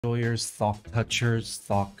enjoyers, thought touchers,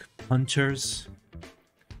 thought hunters.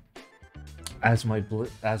 As my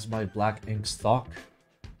black inks thought,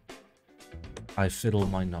 I fiddle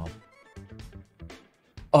my knob.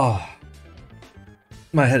 Oh,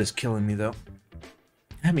 my head is killing me though.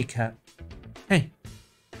 Hammy cat, hey,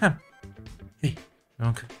 Ham, hey, you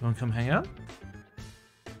wanna come hang out?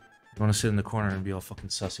 You wanna sit in the corner and be all fucking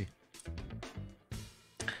sussy?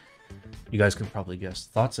 You guys can probably guess.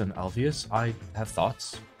 Thoughts on Alvius? I have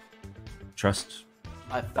thoughts. Trust.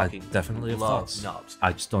 I definitely have thoughts. Knobs.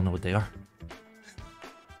 I just don't know what they are.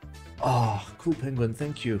 Oh, cool penguin,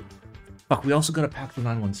 thank you. Fuck, we also gotta pack the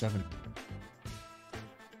 917.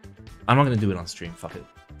 I'm not gonna do it on stream, fuck it.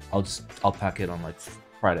 I'll pack it on like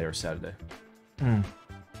Friday or Saturday.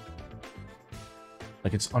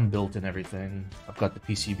 Like it's unbuilt and everything. I've got the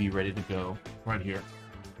PCB ready to go right here.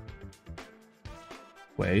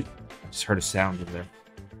 Wait, I just heard a sound in there.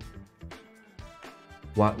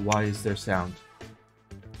 Why is there sound?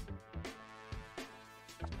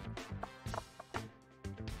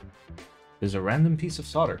 There's a random piece of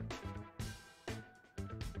solder.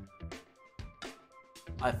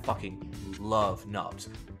 I fucking love knobs.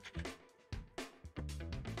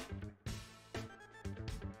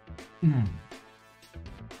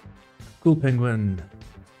 Cool penguin.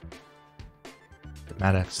 The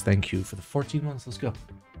Maddox, thank you for the 14 months. Let's go.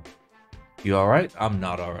 You alright? I'm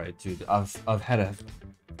not alright, dude. I've had a...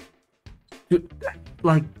 Dude,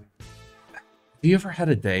 like... Have you ever had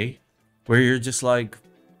a day where you're just like...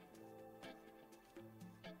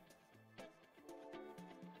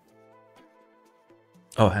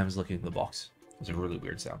 Oh, Ham's looking in the box. It's a really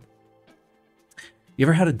weird sound. You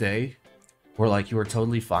ever had a day where like you were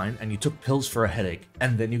totally fine and you took pills for a headache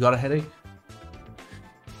and then you got a headache?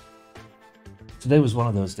 Today was one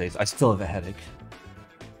of those days. I still have a headache.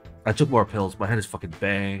 I took more pills. My head is fucking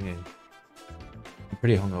banging. I'm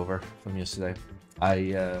pretty hungover from yesterday.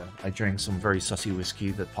 I drank some very sussy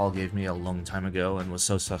whiskey that Paul gave me a long time ago and was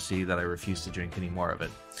so sussy that I refused to drink any more of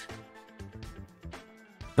it.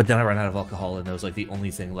 But then I ran out of alcohol and that was like the only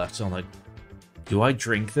thing left. So I'm like, do I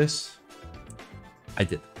drink this? I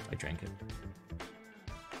did. I drank it.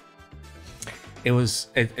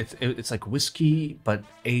 It's like whiskey, but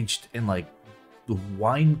aged in like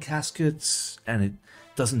wine caskets, and it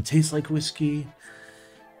doesn't taste like whiskey.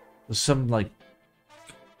 There's some like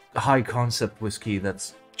high concept whiskey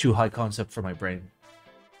that's too high concept for my brain.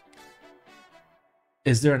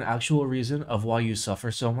 Is there an actual reason of why you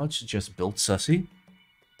suffer so much? Just built sussy?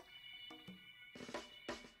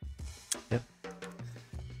 Yep.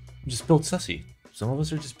 Just built sussy. Some of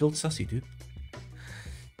us are just built sussy, dude.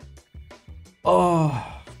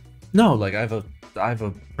 Oh no, like I have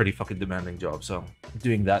a pretty fucking demanding job, so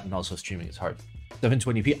doing that and also streaming is hard.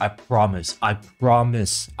 720p, I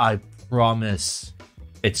promise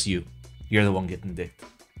it's you. You're the one getting dicked.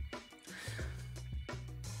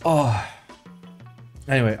 Oh,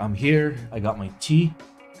 anyway, I'm here. I got my tea.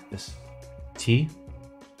 This tea.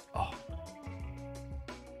 Oh.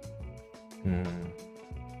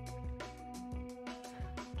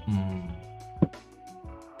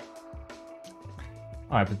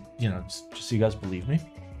 Alright, but you know, just so you guys believe me.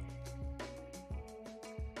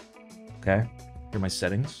 Okay, here are my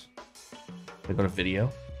settings. If I go to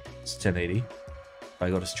video, it's 1080. If I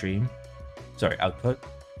go to stream, sorry, output,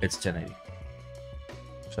 it's 1080.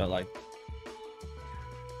 So like,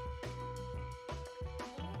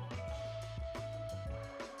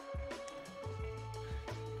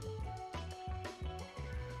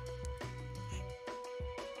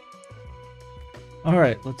 all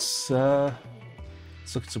right, let's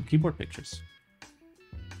look at some keyboard pictures.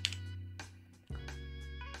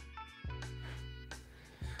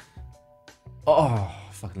 Oh,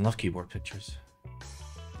 I fucking love keyboard pictures.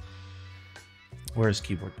 Where's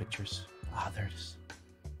keyboard pictures? Ah, there it is.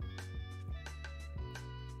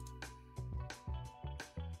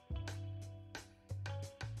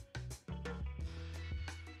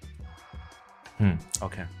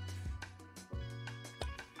 Okay.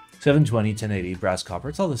 720, 1080, brass copper,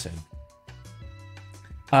 it's all the same.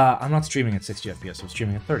 I'm not streaming at 60 FPS, I'm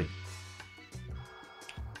streaming at 30.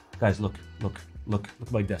 Guys, look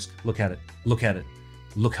at my desk. Look at it.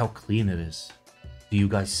 Look how clean it is. Do you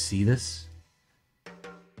guys see this?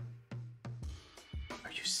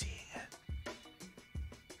 Are you seeing it?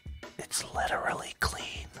 It's literally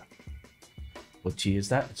clean. What tea is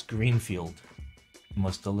that? It's Greenfield. The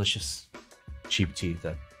most delicious cheap tea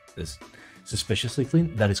that is suspiciously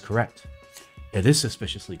clean. That is correct. It is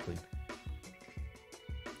suspiciously clean.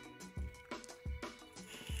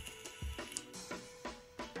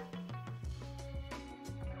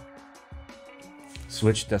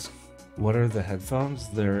 Switch desk. What are the headphones?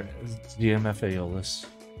 They're DMF Aeolus.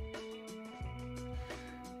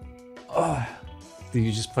 Oh, did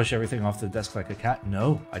you just push everything off the desk like a cat?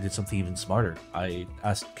 No, I did something even smarter. I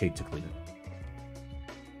asked Kate to clean it.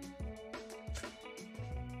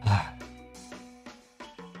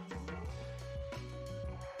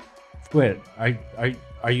 Wait,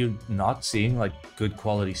 are you not seeing like good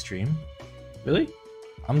quality stream? Really?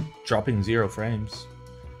 I'm dropping 0 frames.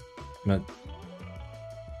 I'm at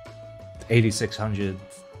 8600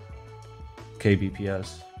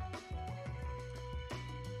 kbps.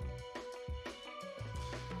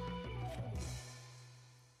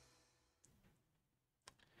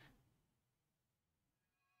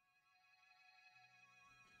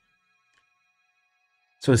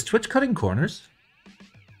 So is Twitch cutting corners?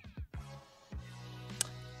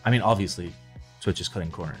 I mean, obviously, Twitch is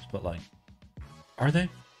cutting corners, but like, are they?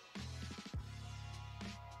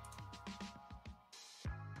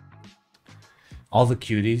 All the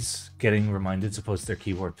cuties getting reminded to post their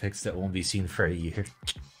keyboard pics that won't be seen for a year.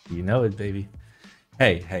 You know it, baby.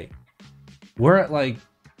 Hey. We're at like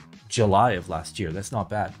July of last year. That's not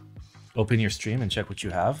bad. Open your stream and check what you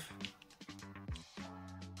have.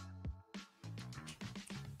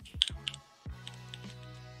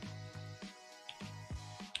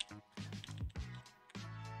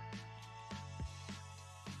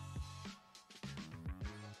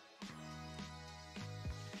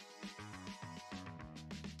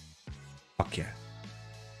 Fuck yeah.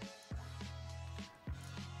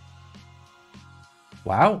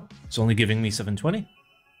 Wow, it's only giving me 720.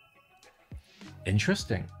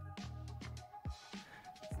 Interesting.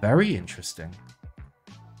 Very interesting.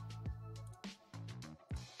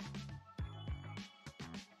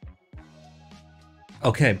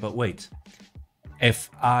 Okay, but wait. If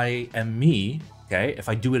I am me, okay, if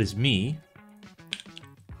I do it as me,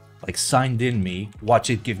 like signed in me, watch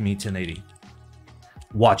it give me 1080.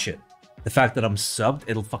 Watch it. The fact that I'm subbed,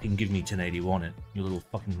 it'll fucking give me 1080, won't it? You little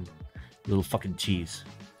fucking cheese.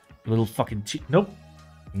 You little fucking cheese. Nope.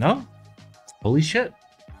 No? Holy shit.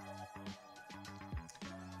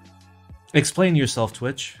 Explain yourself,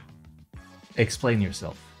 Twitch. Explain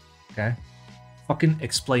yourself. Okay? Fucking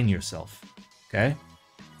explain yourself. Okay?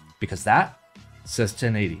 Because that says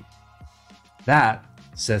 1080. That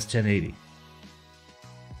says 1080.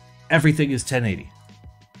 Everything is 1080.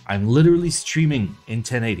 I'm literally streaming in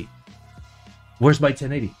 1080. Where's my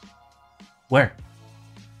 1080? Where?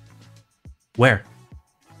 Where?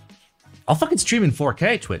 I'll fucking stream in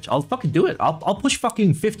 4K, Twitch. I'll fucking do it. I'll push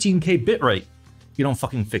fucking 15K bitrate. You don't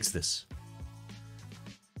fucking fix this.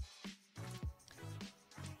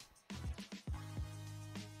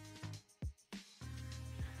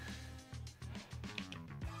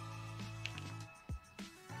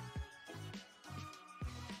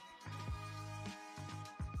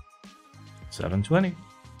 $720.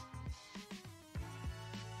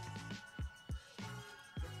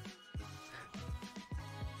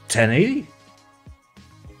 $1080.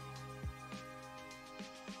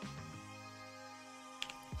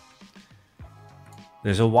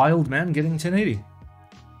 There's a wild man getting 1080.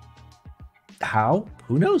 How?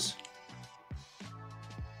 Who knows?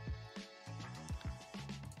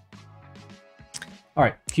 All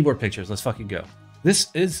right, keyboard pictures. Let's fucking go. This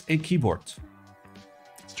is a keyboard.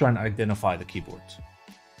 Let's try and identify the keyboard.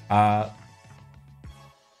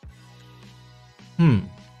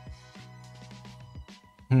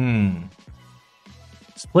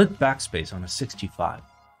 Split backspace on a 65.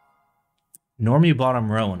 Normie bottom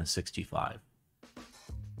row on a 65.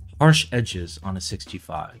 Harsh edges on a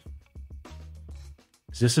 65.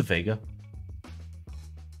 Is this a Vega?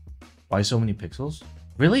 Why so many pixels?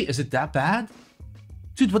 Really? Is it that bad?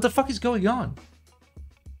 Dude, what the fuck is going on?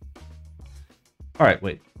 Alright,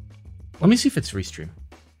 wait. Let me see if it's Restream.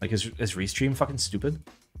 Like, is Restream fucking stupid?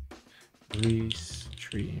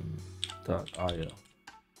 Restream.io.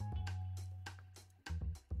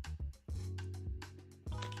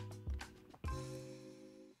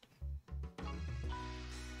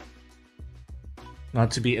 Not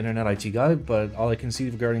to be internet IT guy, but all I can see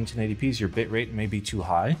regarding 1080p is your bitrate may be too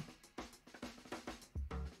high.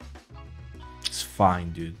 It's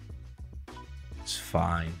fine, dude. It's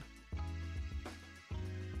fine.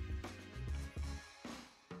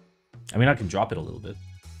 I mean, I can drop it a little bit.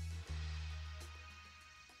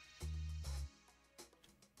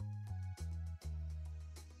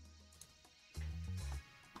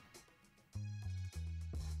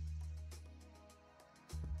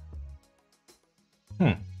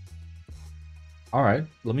 All right,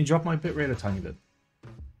 let me drop my bitrate a tiny bit.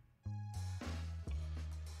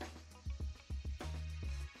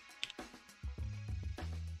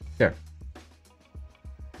 There.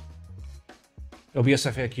 OBS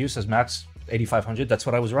FAQ says max 8500. That's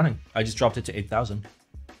what I was running. I just dropped it to 8000.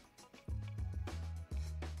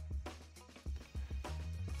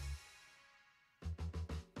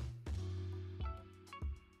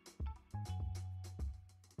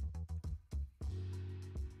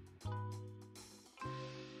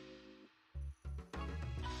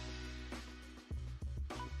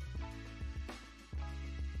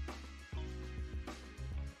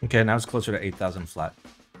 Okay, now it's closer to 8000 flat.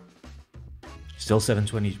 Still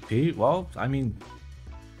 720p? Well, I mean,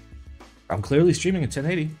 I'm clearly streaming at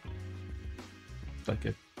 1080. Like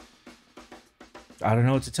it. I don't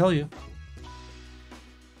know what to tell you.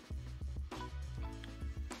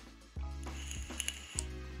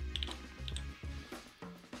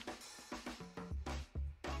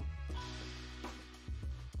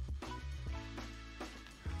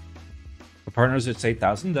 The partners it's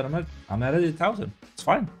 8000, then I'm at 8000. It's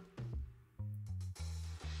fine.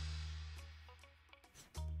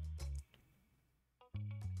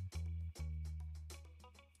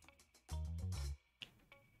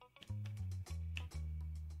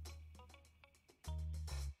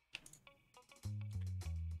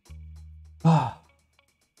 Ah.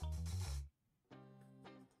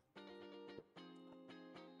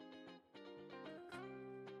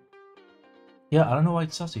 Yeah, I don't know why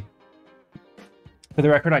it's sussy. For the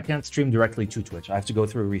record, I can't stream directly to Twitch. I have to go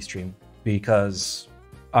through a restream because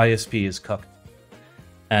ISP is cucked.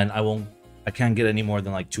 And I can't get any more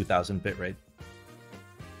than like 2000 bitrate.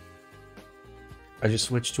 I just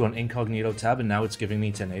switched to an incognito tab and now it's giving me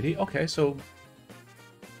 1080. Okay, so...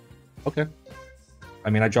 Okay. I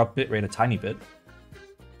mean, I dropped bitrate a tiny bit.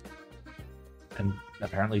 And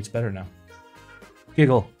apparently it's better now.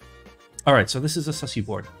 Giggle. Alright, so this is a sussy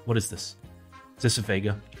board. What is this? Is this a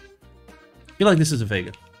Vega? I feel like this is a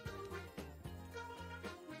Vega.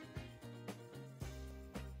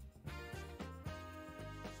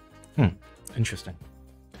 Interesting.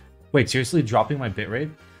 Wait, seriously, dropping my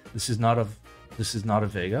bitrate? This is not a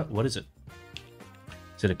Vega. What is it?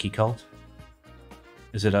 Is it a key cult?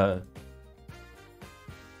 Is it a...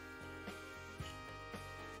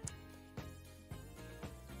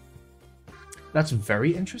 That's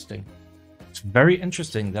very interesting. It's very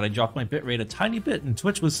interesting that I dropped my bitrate a tiny bit and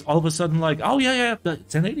Twitch was all of a sudden like, oh yeah,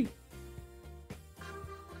 1080.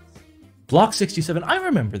 Block 67, I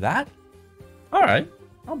remember that. All right,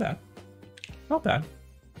 not bad. Not bad.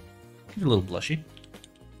 Give it a little blushy.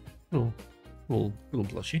 Little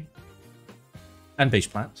blushy. And beige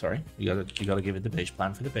plant, sorry. You gotta give it the beige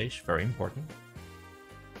plant for the beige. Very important.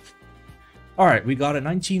 All right, we got a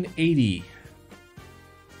 1980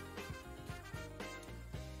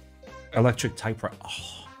 electric typewriter.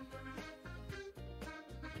 Oh,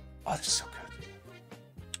 that's so good.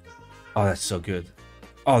 Oh, that's so good.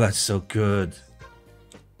 Oh, that's so good.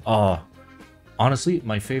 Oh, honestly,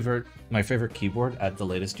 my favorite keyboard at the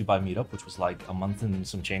latest Dubai meetup, which was like a month and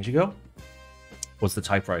some change ago, was the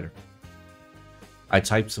typewriter. I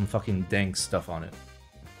typed some fucking dank stuff on it.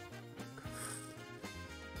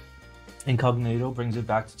 Incognito brings it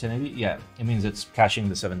back to 1080. Yeah, it means it's caching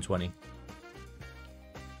the 720.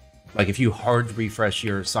 Like if you hard refresh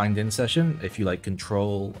your signed in session, if you like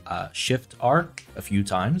control shift R a few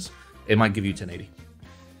times, it might give you 1080.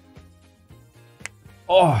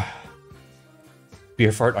 Oh,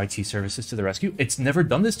 Beer Fart IT services to the rescue. It's never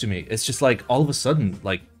done this to me. It's just like all of a sudden,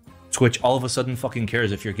 like Twitch all of a sudden fucking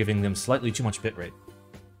cares if you're giving them slightly too much bitrate.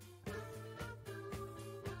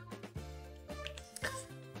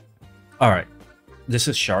 All right, this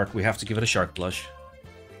is Shark. We have to give it a Shark blush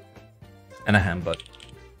and a hand butt.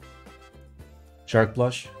 Shark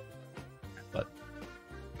blush, but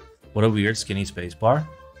what a weird skinny space bar.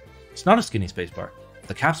 It's not a skinny space bar.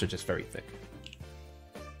 The caps are just very thick.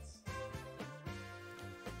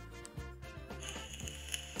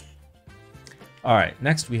 All right,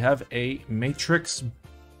 next we have a Matrix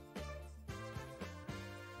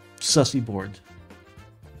sussy board.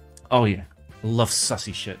 Oh yeah, love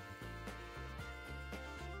sussy shit.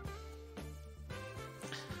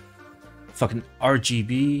 Fucking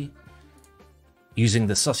RGB. Using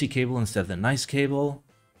the sussy cable instead of the nice cable.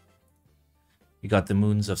 You got the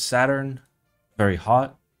moons of Saturn. Very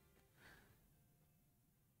hot.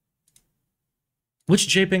 Which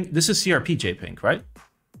JPink? This is CRP JPink, right?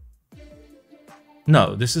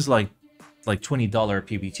 No, this is like $20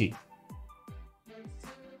 PBT.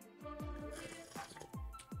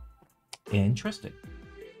 Interesting.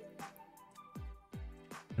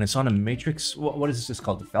 And it's on a Matrix. What is this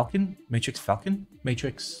called? The Falcon? Matrix Falcon?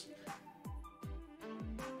 Matrix.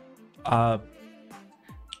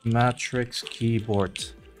 Matrix keyboard.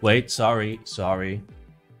 Wait, sorry.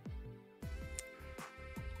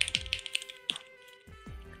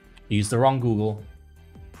 Use the wrong Google.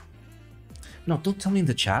 No, don't tell me in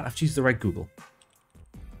the chat. I've used the right Google.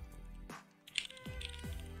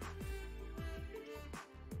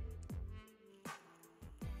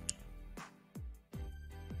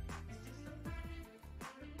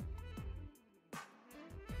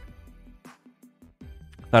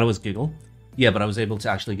 Thought it was Giggle. Yeah, but I was able to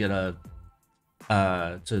actually get a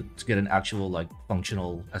to get an actual like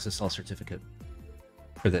functional SSL certificate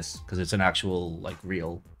for this because it's an actual like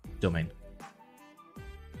real domain.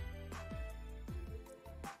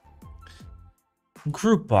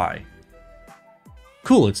 Group by.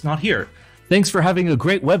 Cool, it's not here. Thanks for having a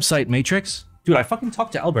great website, Matrix. Dude, I fucking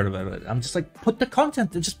talked to Albert about it. I'm just like, put the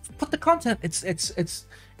content. Just put the content. It's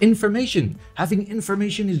information. Having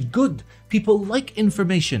information is good. People like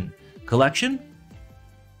information. Collection?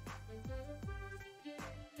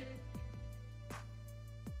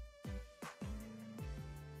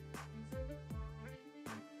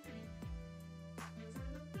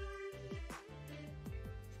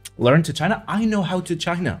 Learn to China? I know how to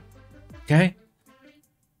China. Okay?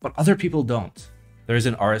 But other people don't. There's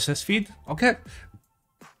an RSS feed? Okay.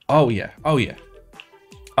 Oh yeah. Oh yeah.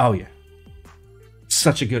 Oh yeah.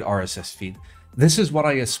 Such a good RSS feed. This is what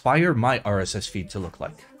I aspire my RSS feed to look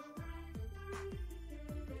like.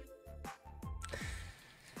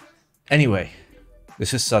 Anyway,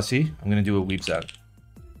 this is Sussy. I'm gonna do a weeps out.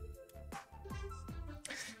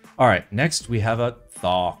 Alright, next we have a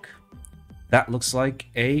Thok. That looks like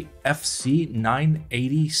a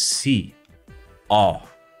FC980C. Oh.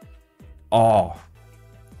 Oh.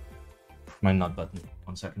 My nut button.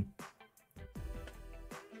 1 second.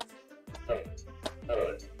 I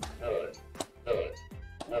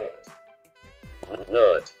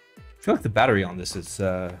feel like the battery on this is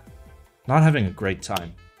not having a great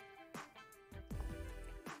time.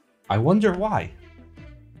 I wonder why.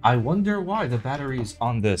 I wonder why the batteries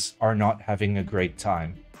on this are not having a great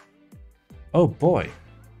time. Oh boy.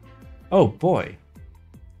 Oh boy.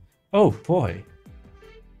 Oh boy.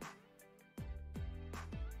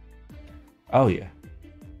 Oh yeah.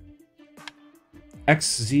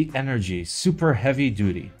 XZ Energy, super heavy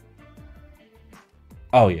duty.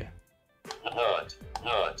 Oh yeah.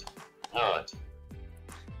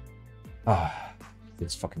 Ah,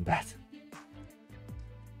 it's fucking bad.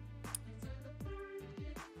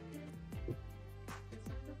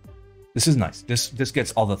 This is nice. This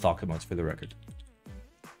gets all the Thok emotes for the record.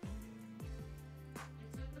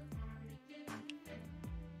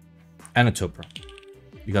 And a Topra.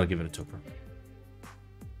 You gotta give it a Topra.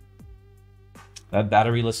 That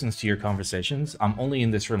battery listens to your conversations. I'm only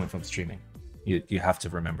in this room if I'm streaming. You have to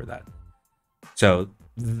remember that. So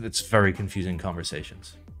it's very confusing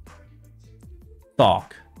conversations.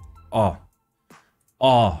 Thok. Oh.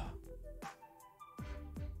 Oh.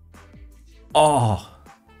 Oh.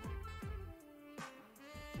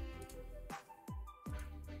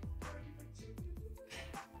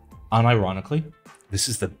 Unironically, this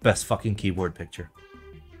is the best fucking keyboard picture.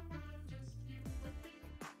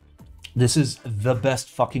 This is the best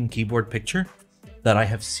fucking keyboard picture that I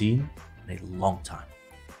have seen in a long time.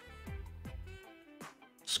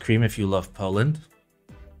 Scream if you love Poland.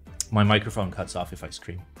 My microphone cuts off if I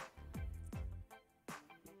scream.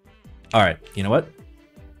 All right, you know what?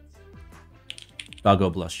 I'll go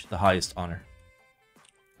blush, the highest honor.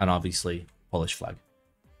 And obviously, Polish flag.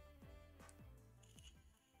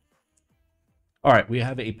 All right, we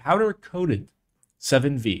have a powder-coated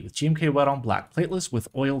 7V with GMK wet on black, plateless with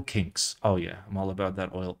oil kinks. Oh yeah, I'm all about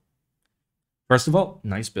that oil. First of all,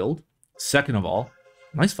 nice build. Second of all,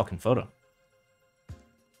 nice fucking photo.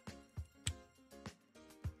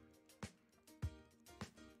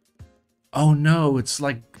 Oh no, it's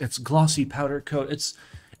glossy powder coat.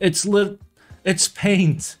 It's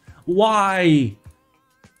paint. Why?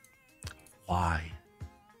 Why?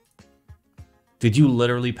 Did you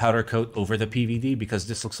literally powder coat over the PVD? Because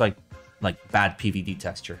this looks like bad PVD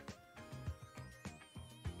texture.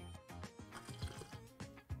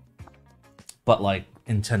 But like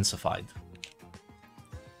intensified.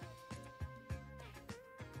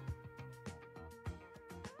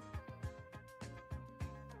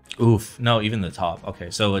 Oof. No, even the top. Okay,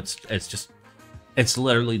 so it's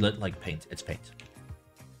literally lit like paint. It's paint.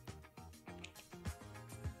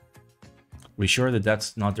 We sure that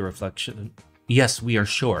that's not the reflection? Yes, we are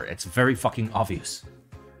sure. It's very fucking obvious.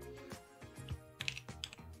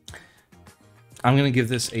 I'm gonna give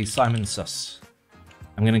this a Simon Sus.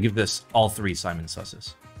 I'm gonna give this all 3 Simon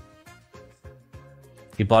Susses.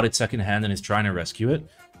 He bought it secondhand and is trying to rescue it.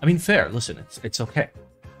 I mean, fair. Listen, it's okay,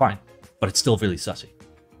 fine, but it's still really sussy.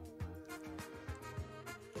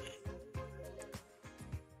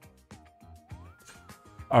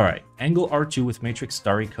 All right, Angle R2 with Matrix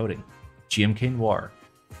Starry coating. GMK Noir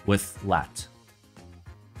with lat.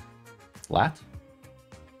 Lat?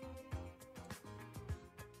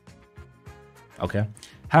 Okay.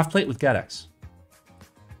 Half plate with GADX.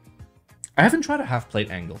 I haven't tried a half plate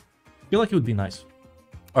angle. I feel like it would be nice.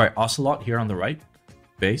 All right, Ocelot here on the right.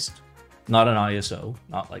 Based. Not an ISO.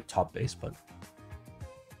 Not like top base, but...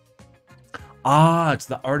 Ah, it's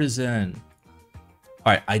the Artisan.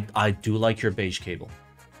 All right, I do like your beige cable.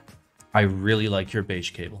 I really like your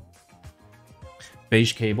beige cable.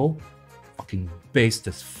 Beige cable, fucking based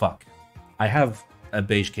as fuck. I have a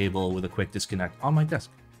beige cable with a quick disconnect on my desk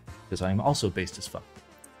because I am also based as fuck.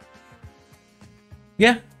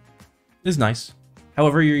 Yeah, it's nice.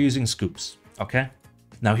 However, you're using scoops, okay?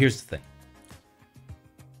 Now here's the thing.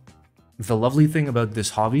 The lovely thing about this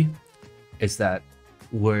hobby is that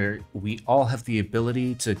we all have the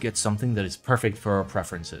ability to get something that is perfect for our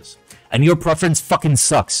preferences. And your preference fucking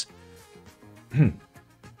sucks.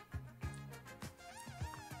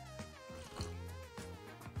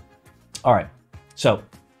 All right, so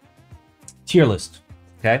tier list,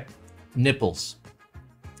 okay? Nipples,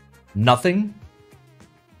 nothing,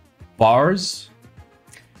 bars,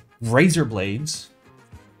 razor blades,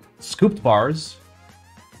 scooped bars,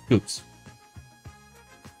 scoops.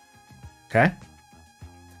 Okay?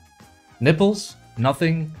 Nipples,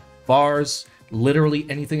 nothing, bars, literally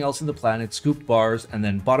anything else in the planet, scooped bars, and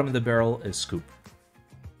then bottom of the barrel is scoop.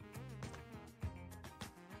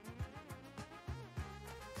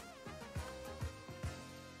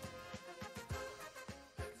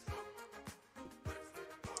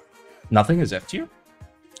 Nothing is F tier?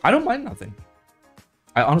 I don't mind nothing.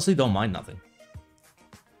 I honestly don't mind nothing.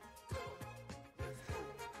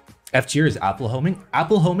 F tier is Apple homing.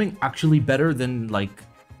 Apple homing actually better than like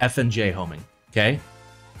F and J homing. Okay?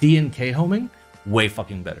 D and K homing, way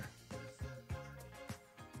fucking better.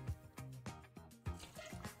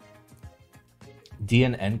 D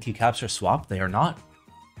and N keycaps are swapped. They are not.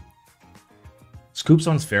 Scoops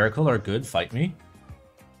on spherical are good. Fight me.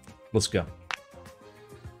 Let's go.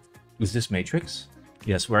 Is this Matrix?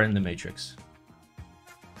 Yes, we're in the Matrix.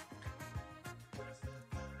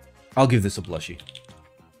 I'll give this a blushy.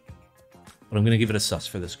 But I'm going to give it a sus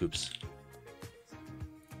for the scoops.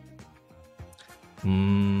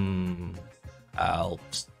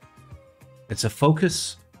 Alps. It's a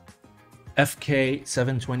Focus FK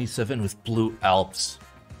 727 with blue Alps.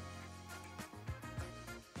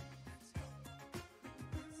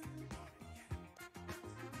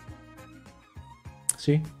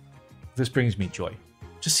 See? This brings me joy.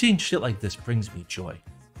 Just seeing shit like this brings me joy.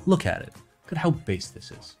 Look at it. Look at how base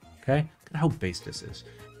this is. Okay? Look at how base this is.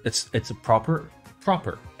 It's a proper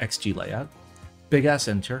XG layout. Big ass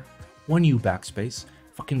enter. 1U backspace.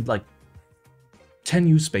 Fucking like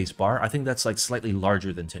 10U spacebar. I think that's like slightly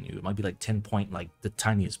larger than 10U. It might be like 10 point, like the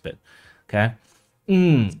tiniest bit. Okay?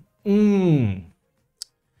 And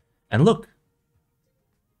look.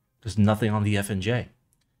 There's nothing on the F and J.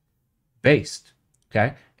 Based.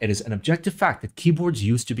 Okay? It is an objective fact that keyboards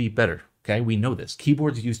used to be better. Okay? We know this.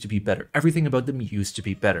 Keyboards used to be better. Everything about them used to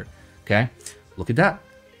be better. Okay? Look at that.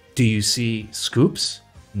 Do you see scoops?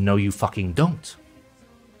 No, you fucking don't.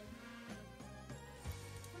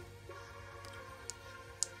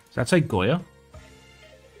 Does that say Goya?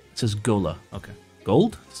 It says Gola. Okay.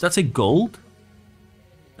 Gold? Does that say gold?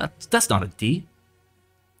 That's not a D.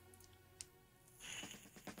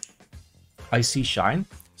 I see shine.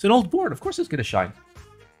 It's an old board. Of course it's gonna shine.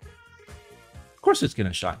 Of course it's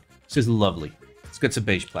gonna shine. This is lovely. Let's get some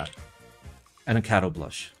beige plat. And a catto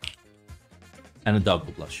blush. And a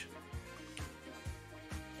doggle blush.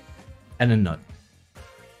 And a nut.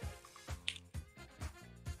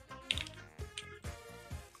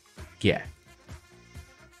 Yeah.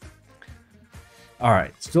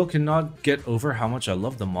 Alright, still cannot get over how much I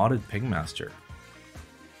love the modded Pingmaster.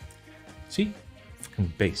 See?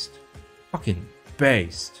 Fucking based. Fucking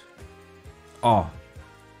based. Oh.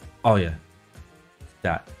 Oh yeah.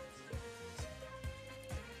 That.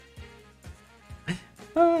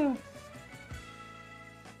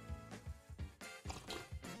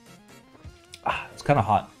 It's kind of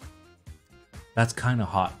hot. That's kind of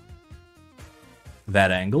hot.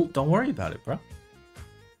 That angle, don't worry about it, bro.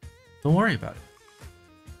 Don't worry about it.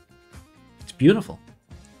 It's beautiful.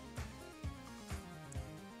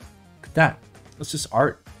 Look at that. That's just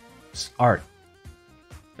art. It's art.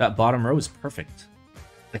 That bottom row is perfect.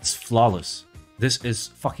 It's flawless. This is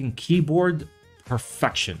fucking keyboard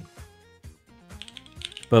perfection.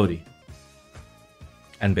 Bodhi.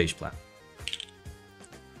 And beige plat.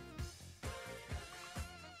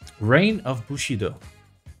 Reign of Bushido.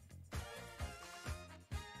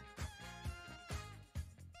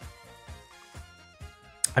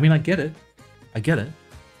 I mean, I get it. I get it.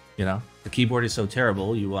 You know, the keyboard is so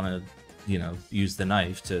terrible, you want to, you know, use the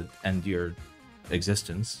knife to end your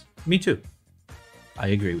existence. Me too. I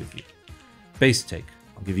agree with you. Base take.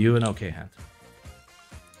 I'll give you an okay hand.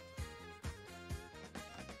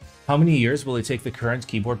 How many years will it take the current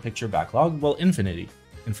keyboard picture backlog? Well, infinity.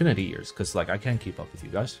 Infinity years, because, like, I can't keep up with you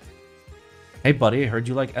guys. Hey, buddy, I heard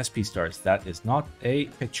you like SP stars. That is not a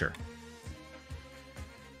picture.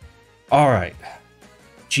 All right.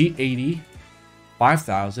 G80,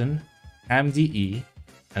 5000, MDE,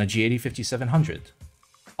 and a G80 5700.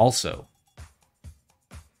 Also,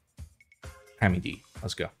 D.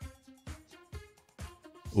 Let's go.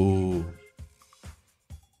 Ooh.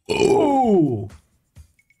 Ooh!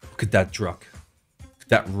 Look at that druck. Look at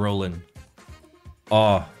that rolling.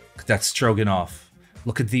 Oh, look at that stroganoff.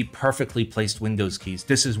 Look at the perfectly placed Windows keys.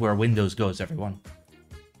 This is where Windows goes, everyone.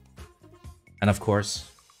 And of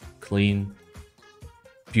course, clean,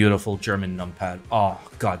 beautiful German numpad. Oh,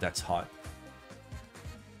 God, that's hot.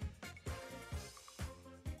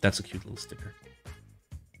 That's a cute little sticker.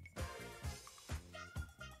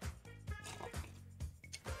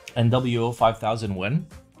 NWO 5000 win.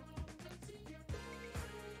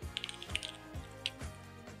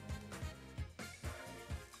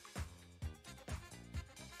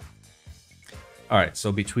 All right,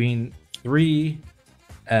 so between 3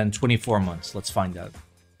 and 24 months. Let's find out.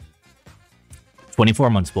 24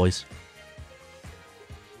 months, boys.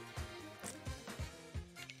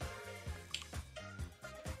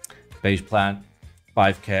 Beige plant,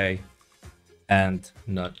 5K, and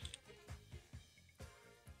nut.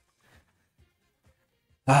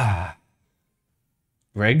 Ah.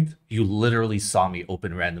 Rigged? You literally saw me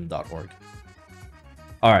open random.org.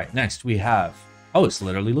 All right, next we have... Oh, it's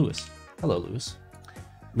literally Lewis. Hello, Lewis.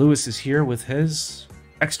 Lewis is here with his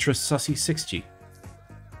extra sussy 6G.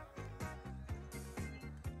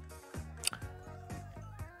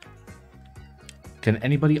 Can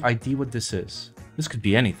anybody ID what this is? This could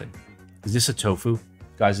be anything. Is this a tofu?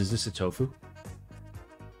 Guys, is this a tofu?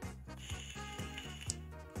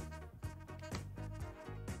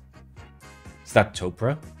 Is that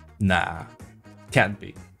Topra? Nah, can't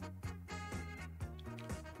be.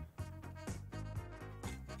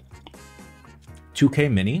 $2K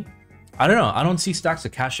mini? I don't know. I don't see stacks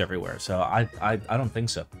of cash everywhere, so I don't think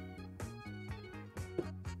so.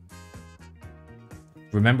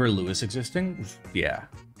 Remember Lewis existing? Yeah,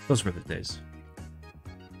 those were the days.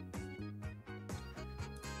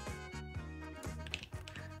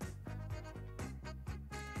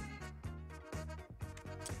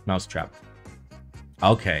 Mousetrap.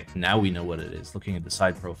 Okay, now we know what it is. Looking at the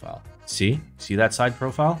side profile. See? See that side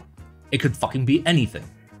profile? It could fucking be anything.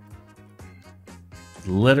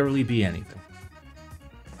 Literally be anything.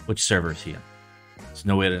 Which server is he in? There's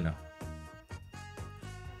no way to know.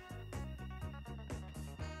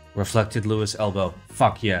 Reflected Lewis elbow.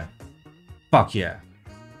 Fuck yeah. Fuck yeah.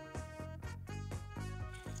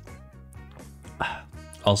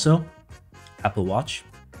 Also, Apple Watch.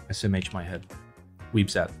 SMH my head.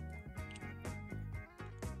 Weebs out.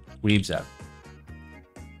 Weebs out.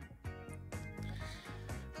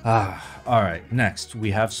 Alright, next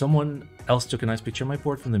we have someone else took a nice picture of my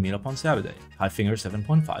board from the meetup on Saturday. High finger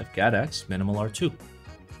 7.5, GAD-X, minimal R2.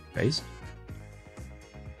 Based.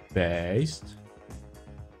 Based.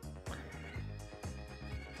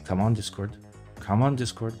 Come on, Discord. Come on,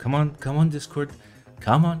 Discord. Come on, come on, Discord.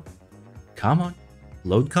 Come on. Come on.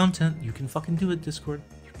 Load content. You can fucking do it, Discord.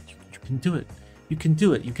 You can do it. You can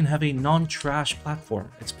do it. You can have a non-trash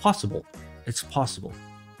platform. It's possible. It's possible.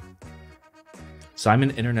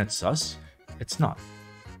 Simon Internet sus? It's not.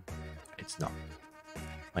 It's not.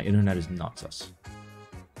 My internet is not sus.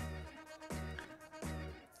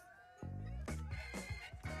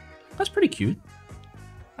 That's pretty cute.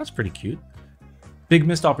 That's pretty cute. Big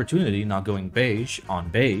missed opportunity not going beige on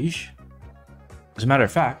beige. As a matter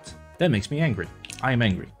of fact, that makes me angry. I am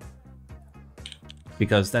angry.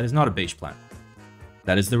 Because that is not a beige plan.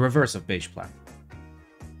 That is the reverse of beige plan.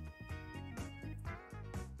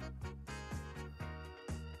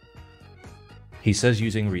 He says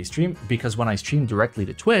using Restream because when I stream directly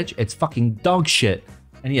to Twitch, it's fucking dog shit.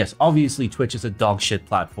 And yes, obviously Twitch is a dog shit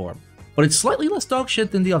platform, but it's slightly less dog shit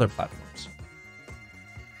than the other platforms.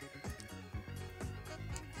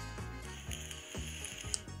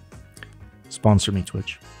 Sponsor me,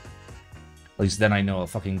 Twitch. At least then I know I'll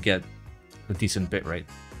fucking get a decent bit rate.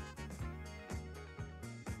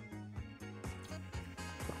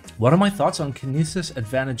 What are my thoughts on Kinesis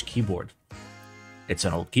Advantage keyboard? It's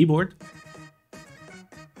an old keyboard.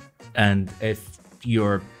 And if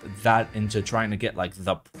you're that into trying to get like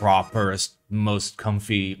the properest, most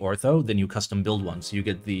comfy ortho, then you custom build one. So you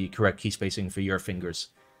get the correct key spacing for your fingers,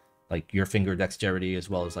 like your finger dexterity as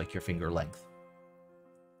well as like your finger length.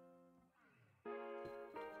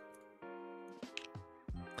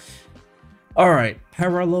 Alright,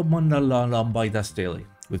 Paralomandala Lambidas Daily.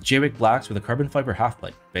 With JWIC Blacks with a carbon fiber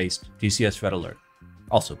half-pipe. Based. DCS Red Alert.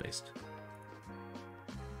 Also based.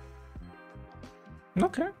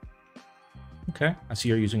 Okay. Okay, I see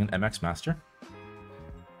you're using an MX Master.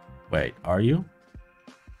 Wait, are you?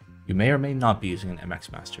 You may or may not be using an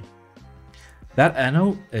MX Master. That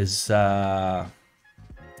Anno is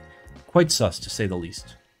quite sus, to say the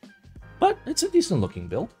least. But it's a decent looking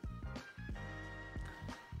build.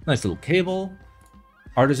 Nice little cable.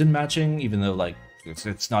 Artisan matching, even though like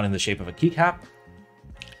it's not in the shape of a keycap.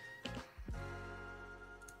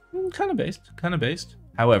 Kind of based, kind of based.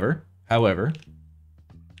 However,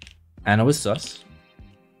 Anno is sus.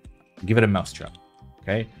 Give it a mousetrap.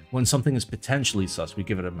 Okay? When something is potentially sus, we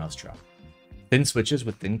give it a mousetrap. Thin switches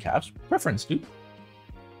with thin caps. Preference, dude.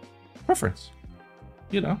 Preference.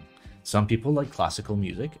 You know. Some people like classical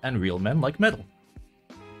music, and real men like metal.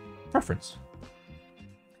 Preference.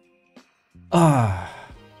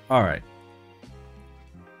 Alright.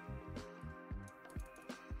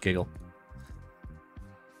 Giggle.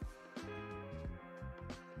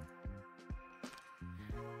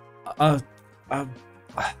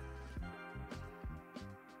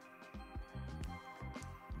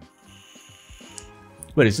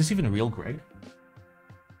 Wait, is this even real Greg?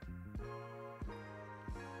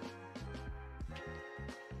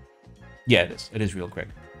 Yeah, it is. It is real Greg.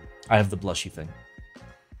 I have the blushy thing.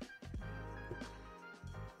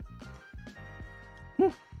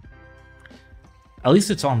 At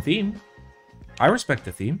least it's on theme. I respect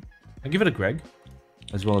the theme. I give it a Greg,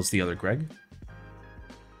 as well as the other Greg.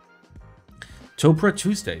 Topra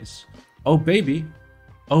Tuesdays. Oh baby.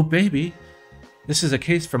 Oh baby. This is a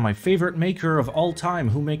case from my favorite maker of all time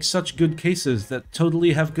who makes such good cases that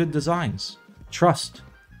totally have good designs. Trust.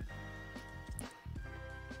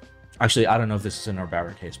 Actually, I don't know if this is an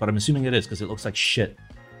Orbauer case, but I'm assuming it is because it looks like shit.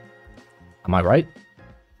 Am I right?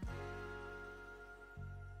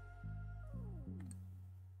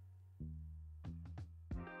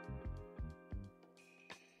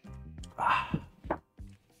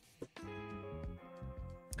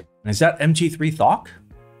 Is that MT3 Thok?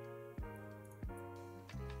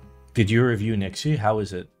 Did you review Nixie? How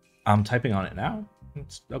is it? I'm typing on it now.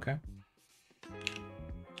 It's okay.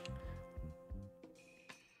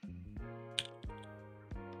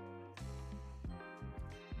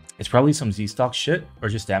 It's probably some Z-Stock shit, or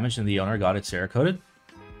just damage and the owner got it Cerakoted.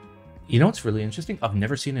 You know what's really interesting? I've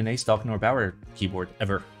never seen an A-Stock Norbauer keyboard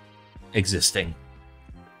ever existing.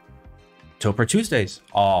 Topper Tuesdays.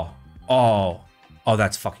 Oh,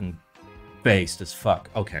 that's fucking based as fuck.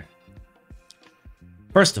 Okay.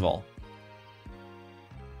 First of all,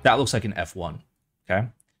 that looks like an F1, okay?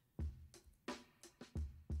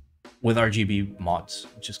 With RGB mods,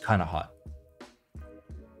 which is kind of hot.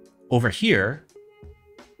 Over here,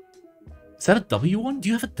 is that a W1? Do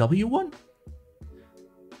you have a W1?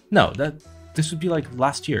 No, this would be like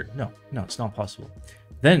last year. No, it's not possible.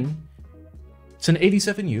 Then, it's an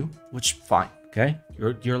 87U, which, fine, okay?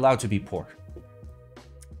 You're allowed to be poor.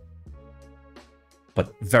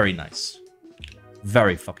 But very nice.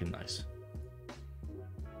 Very fucking nice.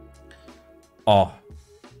 Oh.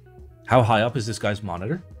 How high up is this guy's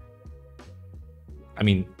monitor? I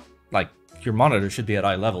mean, like, your monitor should be at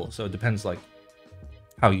eye level, so it depends, like,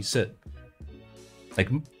 how you sit. Like,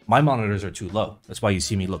 my monitors are too low. That's why you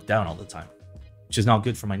see me look down all the time. Which is not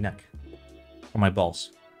good for my neck. Or my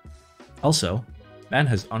balls. Also, man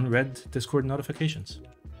has unread Discord notifications.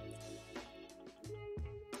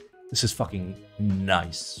 This is fucking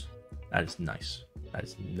nice. That is nice. That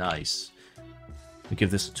is nice. We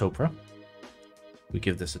give this a Topra. We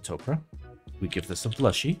give this a Topra. We give this a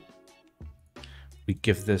Blushy. We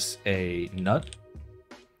give this a Nut.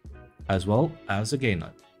 As well as a Gay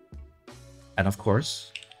Nut. And of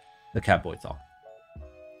course, the Catboy Thok.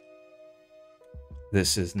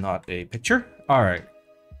 This is not a picture. Alright.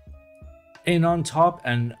 Anon top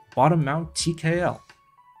and bottom mount TKL.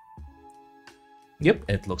 Yep,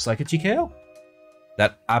 it looks like a TKL.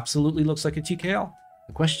 That absolutely looks like a TKL.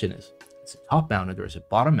 The question is it top mounted or is it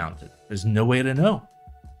bottom mounted? There's no way to know.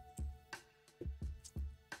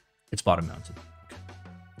 It's bottom mounted.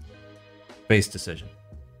 Base decision.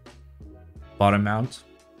 Bottom mount,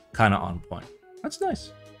 kind of on point. That's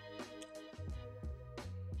nice.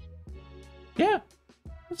 Yeah,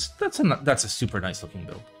 that's a super nice looking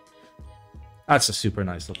build. That's a super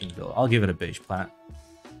nice looking build. I'll give it a beige plat.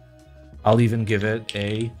 I'll even give it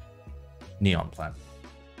a neon plant.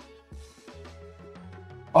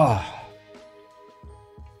 Ah.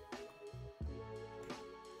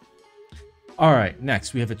 All right,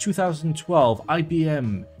 next we have a 2012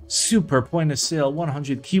 IBM Super Point of Sale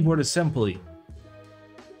 100 keyboard assembly.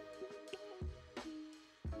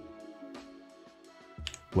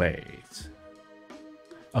 Wait.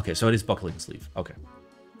 Okay, so it is buckling sleeve. Okay.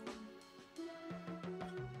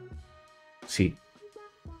 See.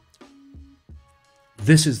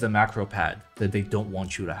 This is the macro pad that they don't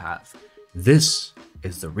want you to have. This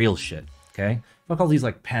is the real shit, okay? Fuck all these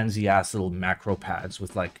like pansy ass little macro pads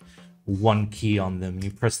with like one key on them. You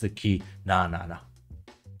press the key. Nah.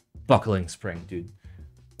 Buckling spring, dude.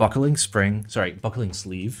 Buckling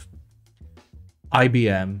sleeve.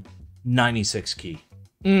 IBM 96 key.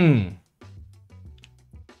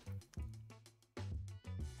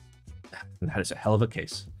 That is a hell of a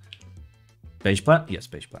case. Beige plant? Yes,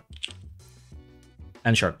 beige plant.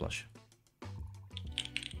 And shark blush.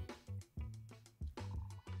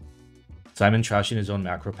 Simon trashing his own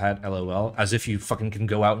macro pad, lol. As if you fucking can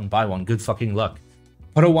go out and buy one. Good fucking luck.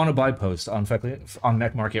 Put a wanna buy post on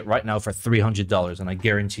Mech Market right now for $300, and I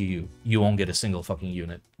guarantee you won't get a single fucking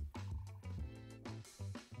unit.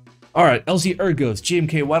 Alright, LZ Ergos,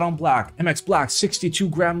 GMK white on black, MX black, 62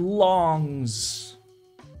 gram longs.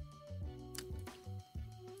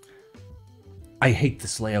 I hate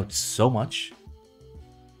this layout so much.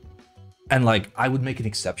 And like, I would make an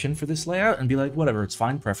exception for this layout and be like, whatever, it's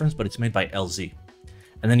fine, preference, but it's made by LZ.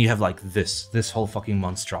 And then you have like this whole fucking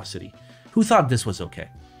monstrosity. Who thought this was okay?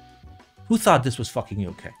 Who thought this was fucking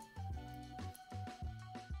okay?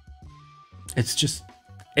 It's just,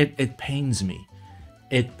 it pains me.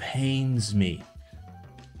 It pains me.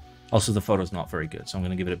 Also, the photo's not very good, so I'm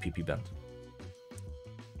gonna give it a PP bend.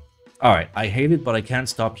 All right, I hate it, but I can't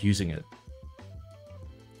stop using it.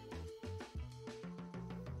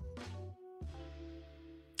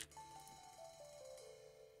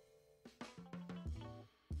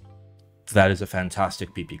 That is a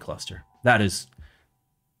fantastic PP cluster. That is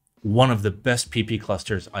one of the best PP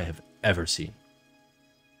clusters I have ever seen.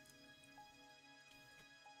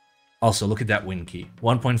 Also, look at that wing key.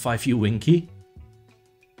 1.5U wing key.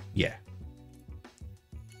 Yeah.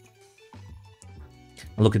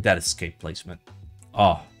 Look at that escape placement.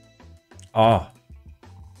 Oh.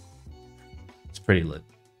 It's pretty lit.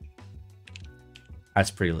 That's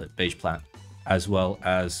pretty lit. Beige plant. As well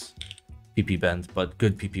as PP bend, but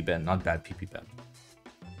good PP bend, not bad PP bend.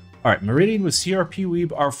 All right, Meridian with CRP Weeb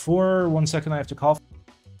R4. 1 second, I have to cough.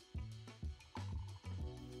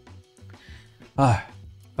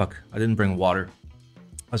 Fuck, I didn't bring water.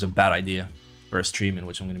 That was a bad idea for a stream in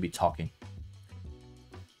which I'm going to be talking.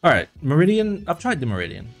 All right, Meridian. I've tried the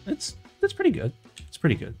Meridian. It's pretty good. It's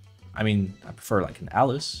pretty good. I mean, I prefer like an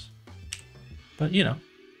Alice, but you know,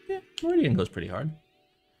 yeah, Meridian goes pretty hard.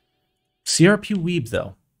 CRP Weeb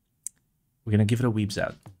though. We're gonna give it a Weebs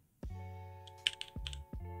out.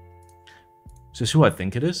 Is this who I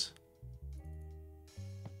think it is?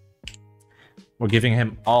 We're giving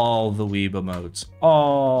him all the Weeb emotes.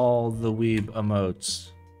 All the Weeb emotes.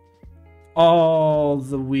 All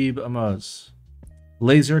the Weeb emotes.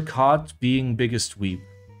 Laser caught being biggest Weeb.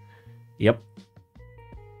 Yep.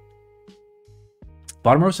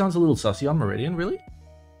 Bottom row sounds a little sussy on Meridian, really?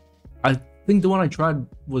 I think the one I tried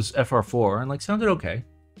was FR4 and like sounded okay.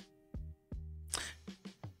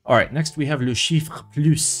 Alright, next we have Le Chiffre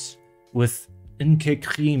Plus with NK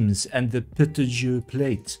Creams and the Petit Jeu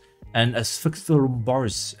plate and Asphyctorum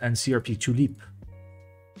bars and CRP Tulip.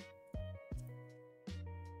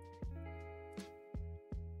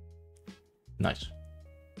 Nice.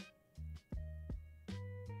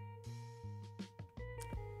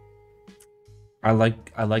 I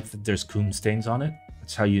like that there's coom stains on it.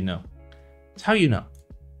 That's how you know. That's how you know.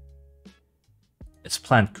 It's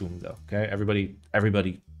plant coom though, okay?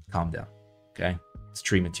 Everybody calm down, okay? It's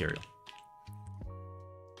tree material.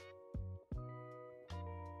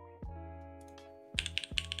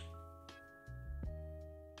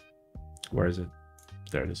 Where is it?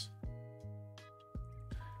 There it is.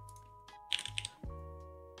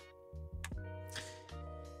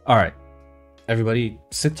 All right, everybody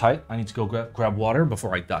sit tight. I need to go grab water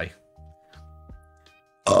before I die.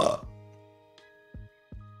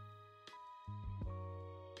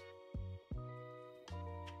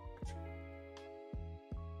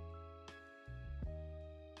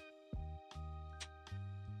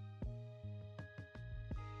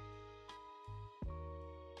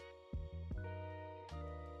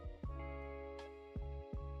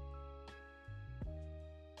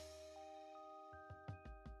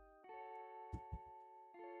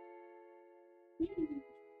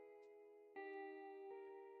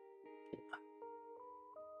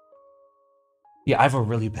 Yeah, I have a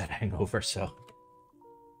really bad hangover, so.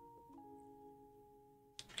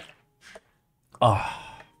 Oh.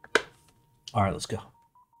 All right, let's go.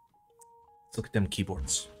 Let's look at them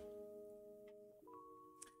keyboards.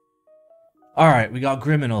 All right, we got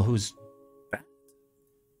Griminal, who's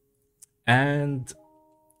and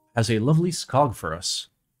has a lovely Skog for us.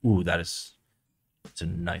 Ooh, it's a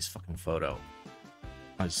nice fucking photo.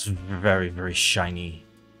 It's very, very shiny,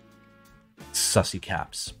 sussy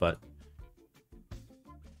caps, but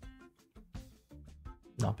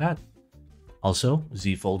not bad. Also,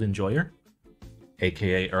 Z-Fold Enjoyer,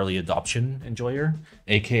 aka Early Adoption Enjoyer,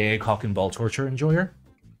 aka Cock and Ball Torture Enjoyer.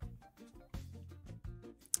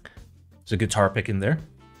 There's a guitar pick in there.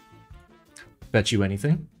 Bet you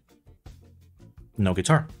anything. No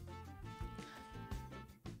guitar.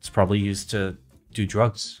 It's probably used to do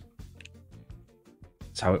drugs.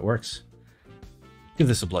 That's how it works. Give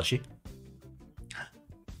this a blushy.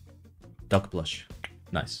 Duck blush.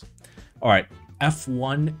 Nice. All right.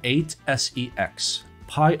 F18SEX.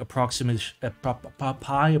 Pi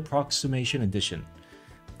Approximation Edition.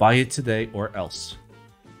 Buy it today or else.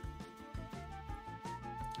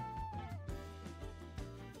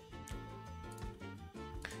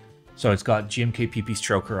 So it's got GMK PP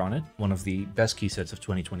Stroker on it, one of the best key sets of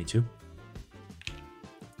 2022.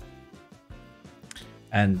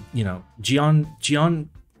 And, you know, Gion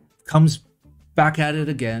comes back at it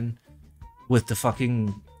again with the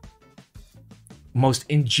fucking most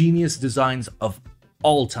ingenious designs of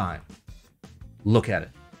all time. Look at it,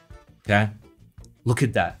 okay? Look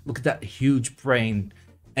at that. Look at that huge brain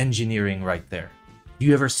engineering right there.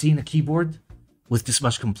 You ever seen a keyboard with this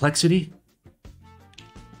much complexity?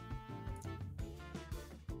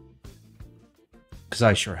 Because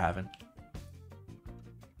I sure haven't.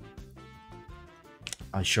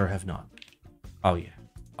 I sure have not. Oh, yeah.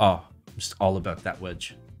 Oh, I'm just all about that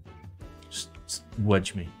wedge. Just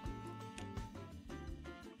wedge me.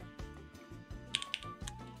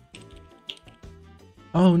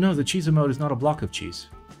 Oh, no, the cheese emote is not a block of cheese.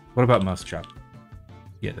 What about Mousetrap?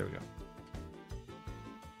 Yeah, there we go.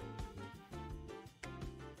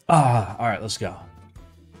 Ah, all right, let's go.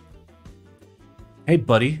 Hey,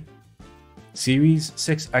 buddy. Series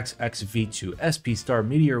 6XX V2 SP Star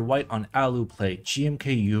Meteor White on Alu plate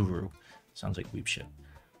GMK Uru. Sounds like weeb shit.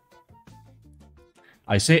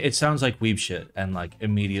 I say it sounds like weeb shit, and like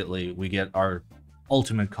immediately we get our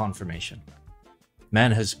ultimate confirmation.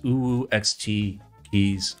 Man has UU XT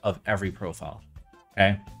keys of every profile.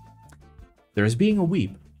 Okay? There is being a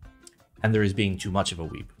weeb, and there is being too much of a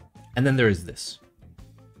weeb. And then there is this.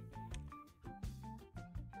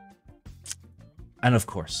 And of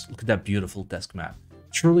course, look at that beautiful desk mat.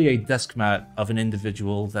 Truly a desk mat of an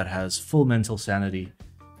individual that has full mental sanity.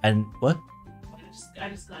 And what? I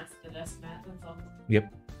just glanced at the desk mat, that's all.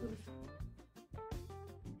 Yep.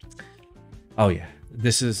 Oh yeah.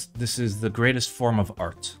 This is the greatest form of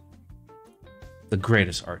art. The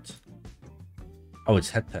greatest art. Oh,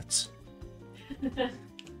 it's head pets.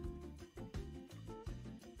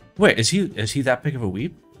 Wait, is he that big of a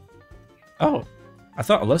weeb? Oh. I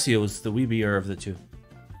thought Alessio was the weebier of the two.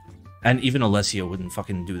 And even Alessio wouldn't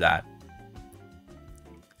fucking do that.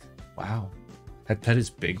 Wow. Head pet is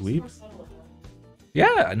big weeb?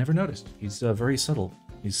 Yeah, I never noticed. He's very subtle.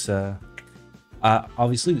 He's,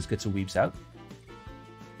 obviously this gets a weebs out.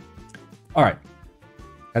 Alright.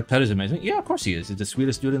 Head pet is amazing. Yeah, of course he is. He's the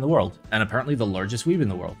sweetest dude in the world. And apparently the largest weeb in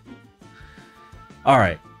the world.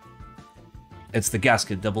 Alright. It's the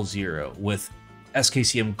Gasket 00 with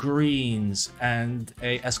SKCM greens and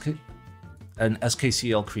an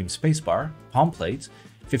SKCL cream spacebar, palm plate,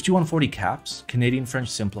 5140 caps, Canadian French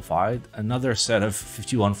simplified, another set of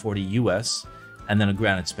 5140 US, and then a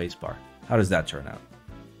granite spacebar. How does that turn out?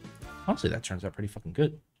 Honestly, that turns out pretty fucking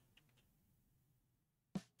good.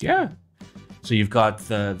 Yeah. So you've got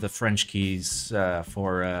the French keys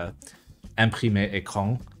for imprimer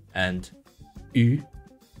écran and U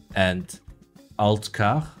and Alt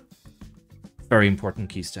car. Very important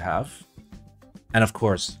keys to have. And of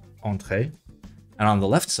course, Entrée. And on the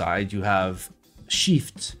left side, you have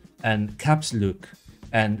Shift and Caps Look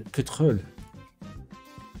and Contrôle.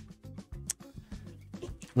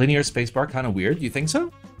 Linear spacebar, kind of weird. You think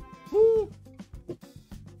so? Woo.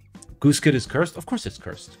 Goosekit is cursed? Of course it's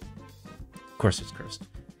cursed. Of course it's cursed.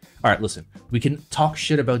 All right, listen. We can talk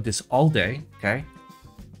shit about this all day, okay?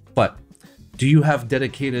 But do you have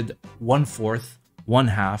dedicated 1/4,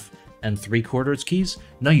 1/2, and 3/4 keys?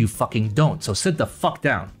 No, you fucking don't. So sit the fuck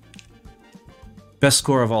down. Best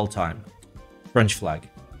score of all time. French flag.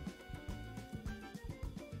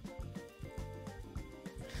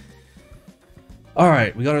 All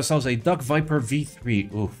right, we got ourselves a Duck Viper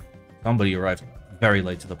V3. Ooh, somebody arrived very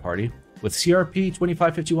late to the party. With CRP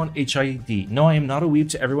 2551 HID. No, I am not a weeb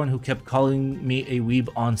to everyone who kept calling me a weeb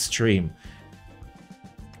on stream.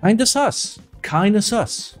 Kinda sus. Kinda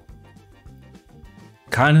sus.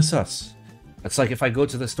 Kinda sus. It's like if I go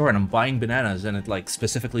to the store and I'm buying bananas and it like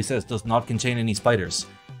specifically says does not contain any spiders.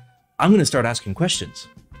 I'm gonna start asking questions.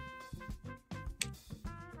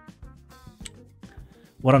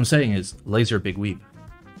 What I'm saying is, laser big weeb.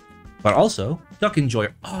 But also, duck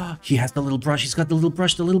enjoyer. Ah, he has the little brush. He's got the little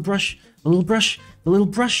brush, the little brush, the little brush, the little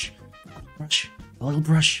brush, the little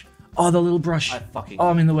brush. Oh, the little brush. I fucking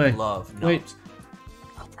I'm in the way. love nubs. Wait.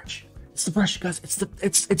 Little brush. It's the brush, guys.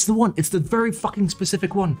 It's the one. It's the very fucking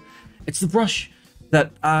specific one. It's the brush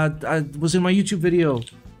that was in my YouTube video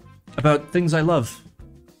about things I love.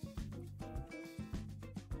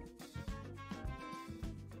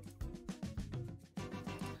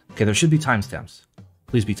 Okay, there should be timestamps.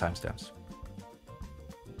 Please be timestamps.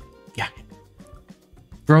 Yeah.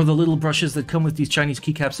 Bro, the little brushes that come with these Chinese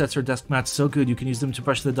keycap sets or desk mats, so good. You can use them to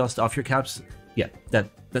brush the dust off your caps. Yeah,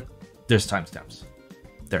 there's timestamps.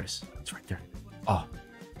 There's. It's right there. Oh.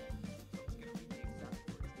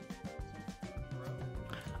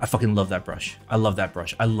 I fucking love that brush. I love that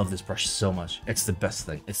brush. I love this brush so much. It's the best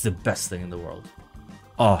thing. It's the best thing in the world.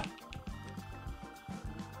 Oh.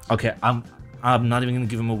 Okay, I'm not even gonna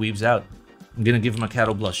give him a weebs out. I'm gonna give him a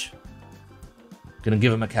cattle blush. Gonna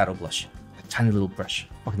give him a cattle blush. A tiny little brush.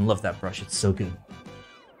 Fucking love that brush. It's so good.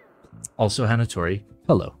 Also, Hanatori,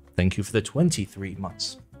 hello. Thank you for the 23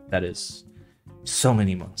 months. That is so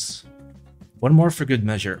many months. One more for good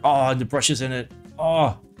measure. Oh, the brush is in it.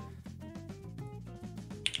 Oh.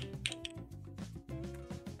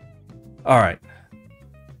 Alright.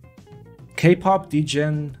 K-pop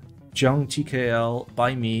Degen Jung TKL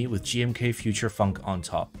by me with GMK Future Funk on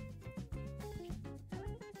top.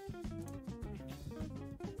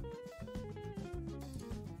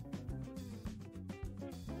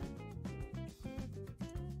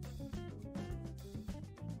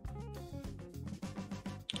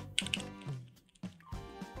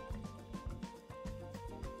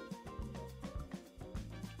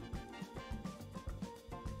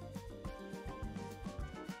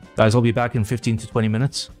 Guys, I'll be back in 15 to 20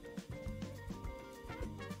 minutes.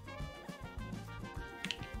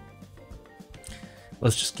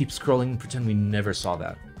 Let's just keep scrolling and pretend we never saw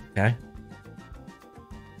that, okay?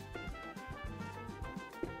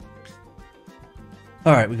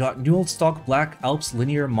 Alright, we got New Old Stock Black Alps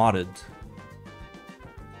Linear Modded.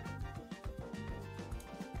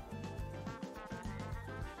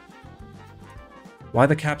 Why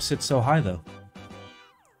the cap sit so high, though?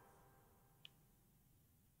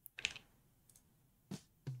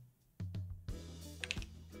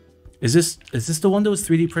 Is this the one that was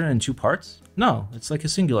 3D printed in 2 parts? No, it's like a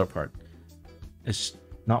singular part. It's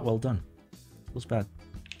not well done. It feels bad.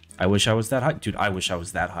 I wish I was that high. Dude, I wish I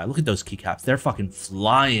was that high. Look at those keycaps. They're fucking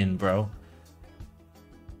flying, bro.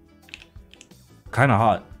 Kind of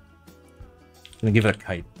hot. I'm gonna give it a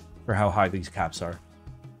kite for how high these caps are.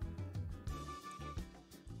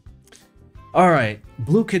 Alright,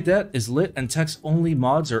 Blue Cadet is lit and text-only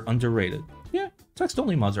mods are underrated. Yeah,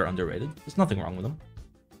 text-only mods are underrated. There's nothing wrong with them.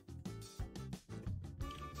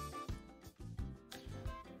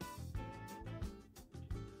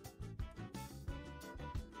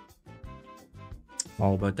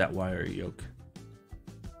 All about that wire yoke.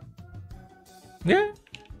 Yeah,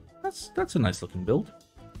 that's a nice looking build.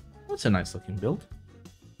 That's a nice looking build.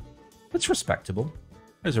 It's respectable.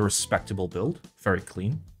 There's a respectable build. Very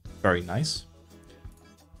clean. Very nice.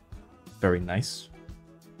 Very nice.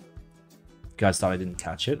 You guys thought I didn't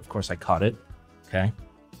catch it. Of course I caught it. Okay.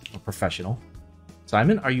 I'm a professional.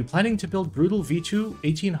 Simon, are you planning to build Brutal V2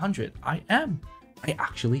 1800? I am. I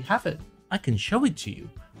actually have it. I can show it to you.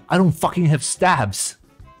 I don't fucking have stabs.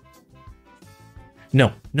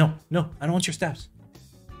 No, no, no. I don't want your stabs.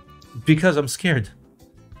 Because I'm scared.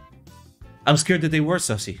 I'm scared that they were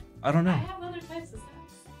sussy. I don't know. I have other types of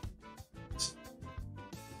stabs.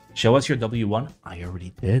 Show us your W1. I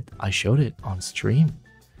already did. I showed it on stream.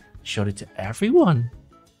 Showed it to everyone.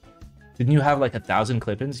 Didn't you have like 1,000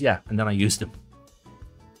 clip-ins? Yeah, and then I used them.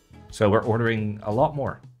 So we're ordering a lot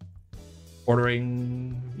more.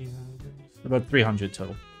 Ordering about 300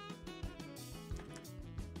 total.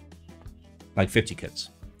 Like 50 kits.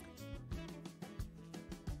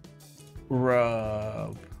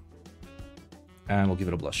 Rub. And we'll give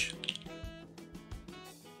it a blush.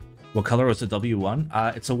 What color was the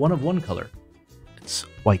W1? It's a 1 of 1 color. It's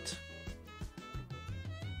white.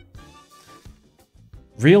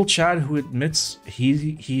 Real Chad who admits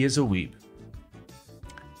he is a weeb.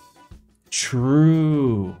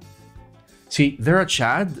 True. See, there are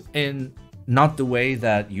Chad in not the way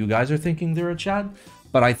that you guys are thinking they're a Chad,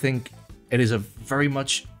 but I think it is a very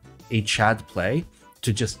much a Chad play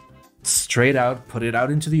to just straight out put it out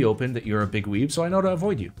into the open that you're a big weeb, so I know to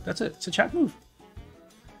avoid you. That's it. It's a Chad move.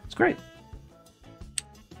 It's great.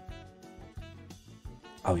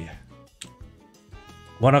 Oh yeah.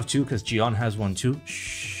 One of two, because Gion has one too.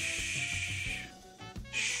 Shh.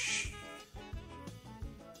 Shh.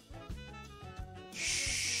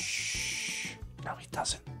 Shh. No, he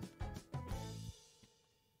doesn't.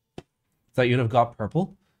 Thought you'd have got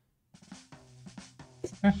purple.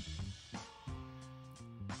 Eh.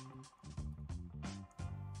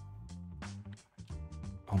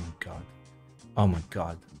 Oh my god. Oh my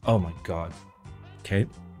god. Oh my god. Okay.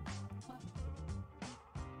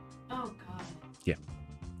 Oh god. Yeah.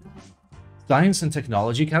 Science and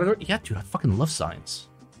technology category? Yeah, dude, I fucking love science.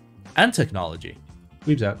 And technology.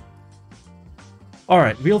 Weebs out.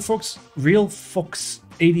 Alright, Real Fox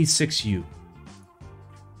 86U.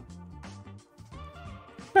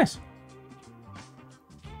 Nice.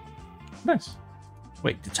 Nice.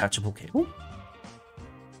 Wait, detachable cable?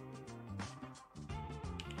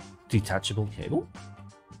 Detachable cable?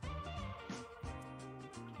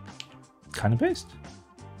 Kind of based.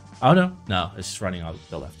 Oh no, no, it's just running out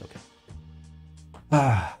the left. Okay.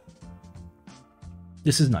 Ah,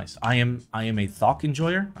 this is nice. I am a Thok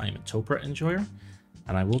enjoyer. I am a Topra enjoyer,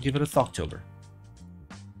 and I will give it a Thoktober.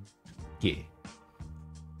 Yeah.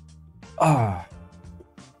 Ah.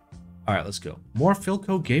 All right, let's go. More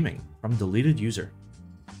Philco Gaming from deleted user.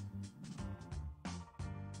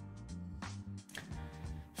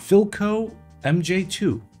 Philco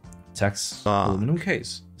MJ2. Text aluminum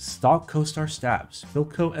case. Stock CoStar stabs.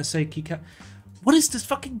 Philco SA keycap. What is this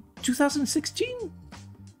fucking 2016?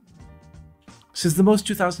 This is the most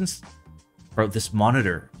 2000s. Bro, this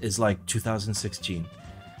monitor is like 2016.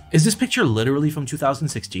 Is this picture literally from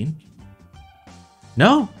 2016?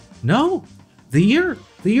 No, no. The year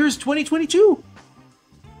is 2022.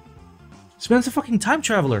 This man's a fucking time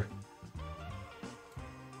traveler.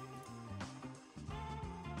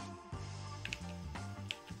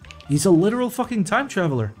 He's a literal fucking time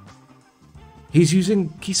traveler. He's using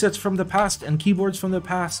keysets from the past and keyboards from the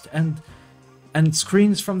past and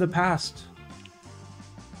screens from the past.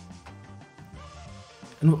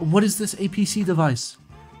 And what is this APC device?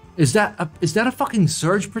 Is that a fucking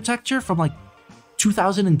surge protector from like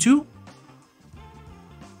 2002?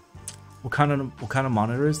 What kind of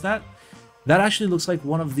monitor is that? That actually looks like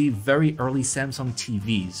one of the very early Samsung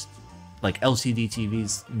TVs, like LCD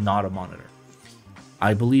TVs, not a monitor.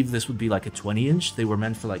 I believe this would be like a 20-inch. They were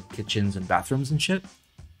meant for like kitchens and bathrooms and shit.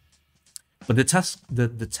 But the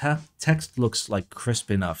text looks like crisp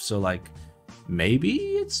enough, so like maybe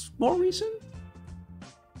it's more recent.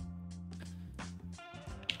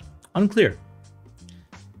 Unclear.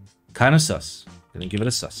 Kind of sus. Gonna give it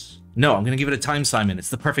a sus. No, I'm gonna give it a time, Simon. It's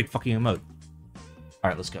the perfect fucking emote. All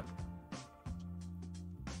right, let's go.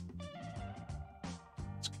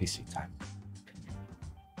 It's KC time.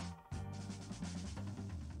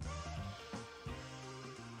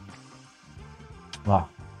 Wow.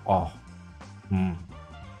 Oh. Hmm.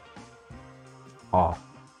 Oh.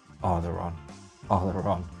 Oh, they're on. Oh, they're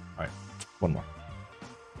on. Alright. One more.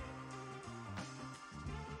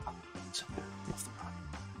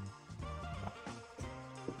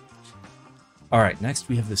 Alright, next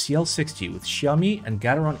we have the CL60 with Xiaomi and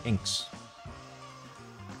Gateron inks.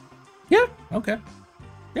 Yeah, okay.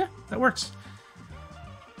 Yeah, that works.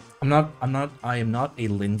 I am not a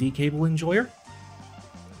Lindy cable enjoyer.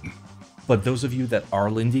 But those of you that are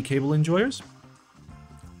Lindy cable enjoyers,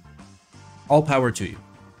 all power to you.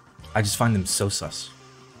 I just find them so sus.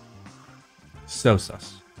 So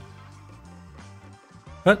sus.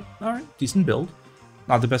 But, alright, decent build.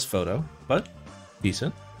 Not the best photo, but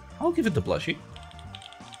decent. I'll give it the blushy.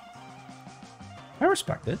 I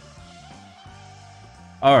respect it.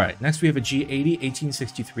 Alright, next we have a G80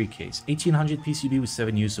 1863 case. 1800 PCB with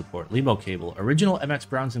 7U support. Limo cable. Original MX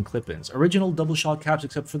Browns and clip-ins. Original double shot caps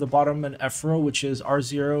except for the bottom and F-row, which is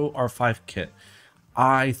R0, R5 kit.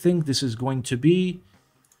 I think this is going to be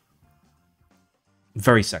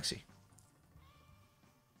very sexy.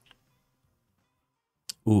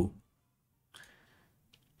 Ooh.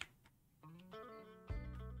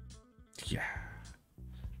 Yeah.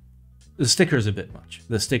 The sticker is a bit much.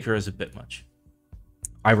 The sticker is a bit much.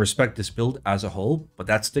 I respect this build as a whole, but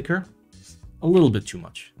that sticker, a little bit too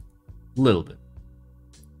much. A little bit.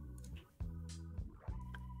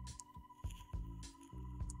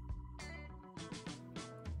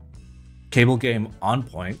 Cable game on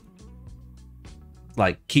point.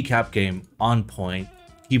 Like, keycap game on point.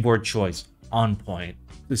 Keyboard choice on point.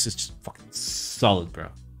 This is just fucking solid, bro.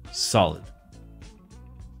 Solid.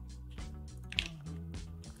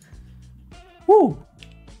 Woo!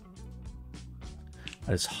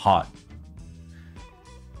 That is hot.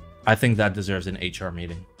 I think that deserves an HR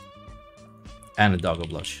meeting. And a doggo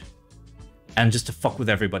blush. And just to fuck with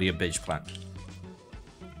everybody, a beige plant.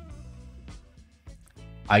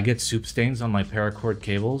 I get soup stains on my paracord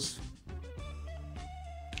cables.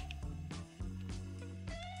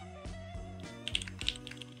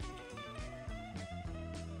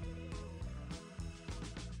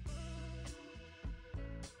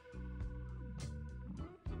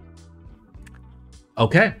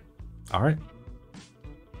 Okay. All right.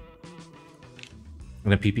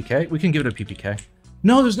 And a PPK? We can give it a PPK.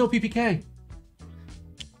 No, there's no PPK.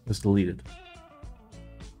 It's deleted.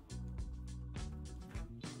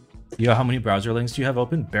 Yo, how many browser links do you have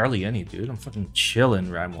open? Barely any, dude. I'm fucking chilling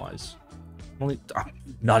RAM-wise. I'm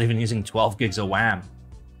not even using 12 gigs of WAM.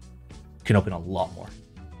 Can open a lot more.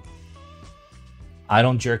 I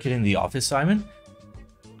don't jerk it in the office, Simon.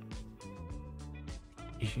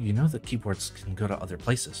 You know the keyboards can go to other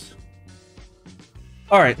places.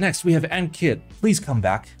 All right, next we have Ankit. Please come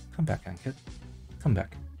back. Come back, Ankit. Come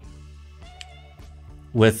back.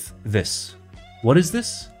 With this. What is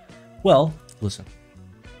this? Well, listen.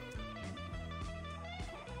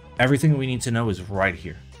 Everything we need to know is right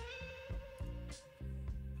here.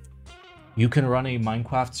 You can run a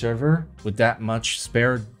Minecraft server with that much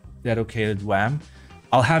spare dedicated WAM.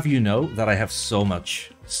 I'll have you know that I have so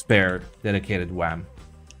much spare dedicated WAM.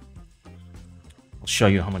 I'll show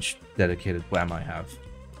you how much dedicated WAM I have.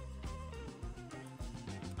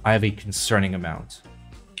 I have a concerning amount.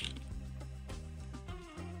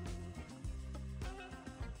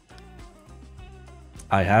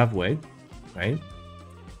 I have, wait.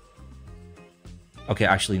 Okay,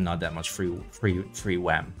 actually not that much free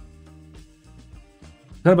WAM.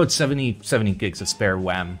 Got about 70 gigs of spare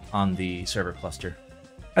WAM on the server cluster.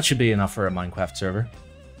 That should be enough for a Minecraft server.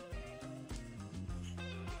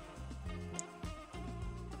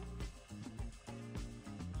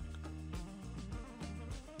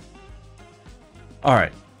 All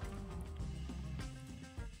right.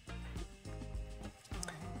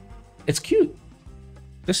 It's cute.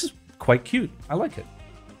 This is quite cute. I like it.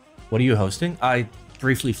 What are you hosting? I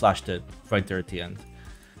briefly flashed it right there at the end.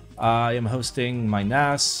 I am hosting my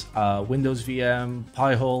NAS, Windows VM,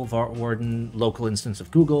 Pi-hole, Warden, local instance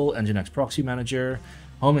of Google, Nginx Proxy Manager,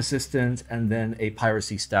 Home Assistant, and then a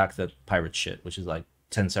piracy stack that pirates shit, which is like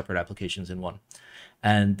 10 separate applications in one.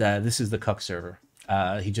 And this is the Cuck server.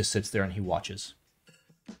 He just sits there and he watches.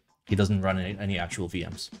 He doesn't run any actual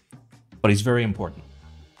VMs, but he's very important.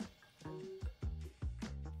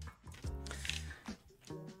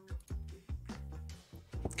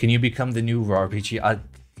 Can you become the new raw RPG?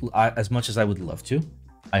 As much as I would love to,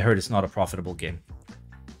 I heard it's not a profitable game.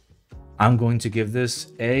 I'm going to give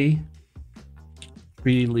this a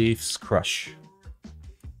 3 Leaves Crush.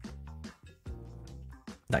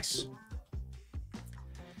 Nice.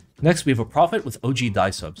 Next, we have a profit with OG die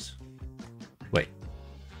subs. Wait.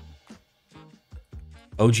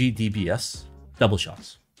 OG DBS double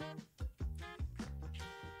shots.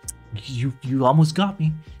 You almost got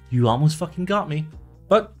me. You almost fucking got me.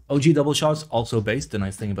 But OG double shots also based. The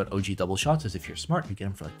nice thing about OG double shots is if you're smart, you get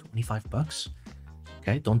them for like 25 bucks.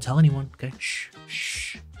 Okay, don't tell anyone. Okay,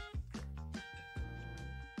 shh.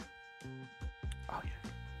 Oh yeah,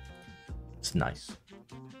 it's nice.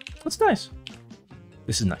 That's nice.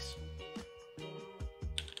 This is nice.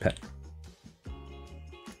 Pet.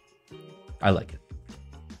 I like it.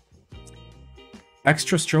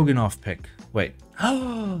 Extra Stroganoff pick. Wait.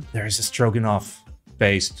 Oh, there's a Stroganoff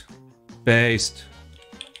based.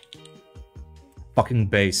 Fucking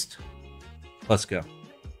based. Let's go.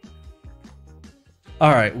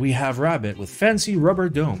 All right, we have Rabbit with fancy rubber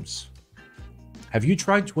domes. Have you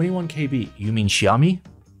tried 21 KB? You mean Xiaomi?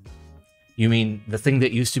 You mean the thing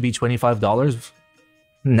that used to be $25?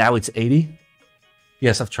 Now it's 80?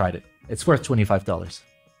 Yes, I've tried it. It's worth $25.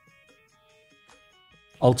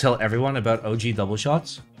 I'll tell everyone about OG double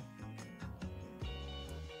shots.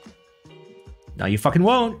 No, you fucking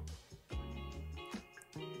won't.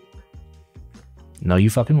 No,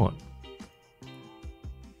 you fucking won't.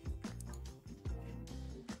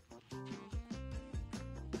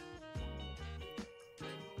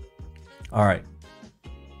 All right.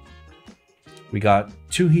 We got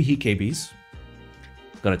 2 Hehe KBs.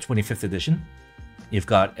 Got a 25th edition. You've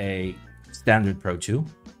got a standard Pro 2.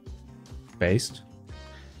 Based.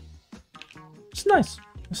 It's nice.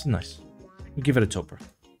 This is nice. We give it a Toper.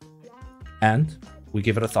 And we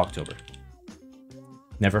give it a Thoktober.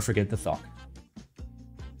 Never forget the Thok.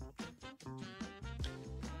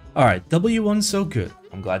 All right, W1 so good.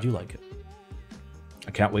 I'm glad you like it.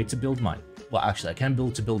 I can't wait to build mine. Well, actually, I can't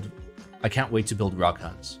wait to build rock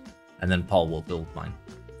hunts, and then Paul will build mine.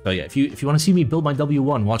 But yeah, if you want to see me build my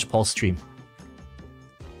W1, watch Paul's stream.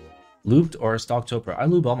 Lubed or a stock Topra? I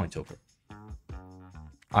lube all my Topra.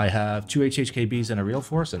 I have 2 HHKBs and a real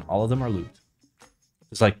force, and all of them are lubed.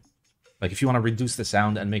 It's like if you want to reduce the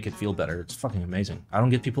sound and make it feel better, it's fucking amazing. I don't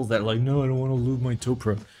get people that are like, no, I don't want to lube my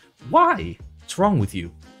Topra. Why? What's wrong with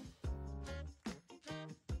you?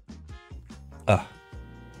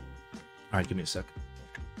 Alright, give me a sec.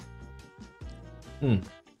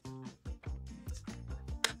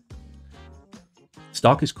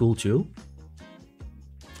 Stock is cool too.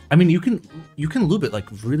 I mean, you can lube it like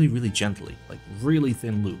really, really gently, like really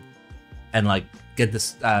thin lube, and like get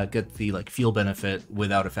the like feel benefit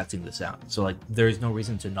without affecting the sound. So like there is no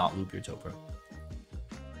reason to not lube your Topra.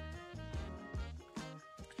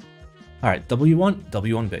 All right,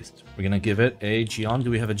 W1 based. We're gonna give it a Gion.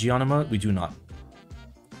 Do we have a Gion emote? We do not.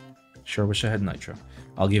 Sure wish I had Nitro.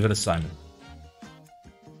 I'll give it a Simon.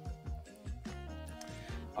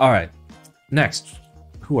 All right, next.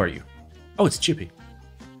 Who are you? Oh, it's Chippy.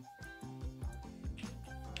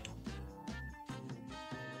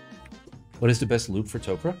 What is the best loop for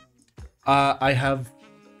Topra? I have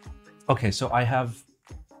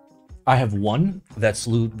one that's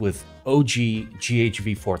lubed with OG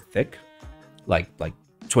GHV4 thick, like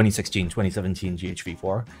 2016, 2017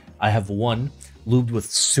 GHV4. I have one lubed with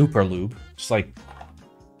super lube, just like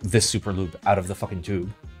this super lube out of the fucking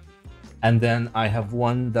tube. And then I have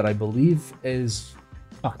one that I believe is,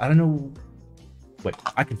 I don't know. Wait,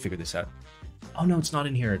 I can figure this out. Oh no, it's not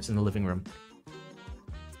in here. It's in the living room.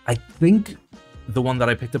 I think the one that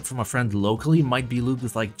I picked up from a friend locally might be lubed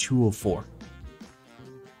with like 204.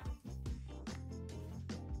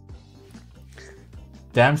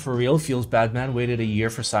 Damn, for real, feels bad, man. Waited a year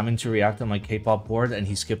for Simon to react on my K-pop board and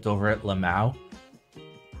he skipped over at Lamau.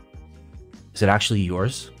 Is it actually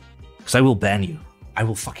yours? Because I will ban you. I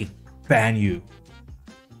will fucking ban you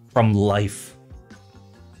from life.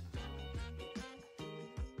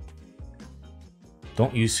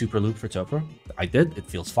 Don't use Super Loop for Topra. I did. It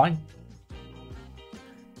feels fine.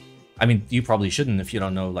 I mean, you probably shouldn't if you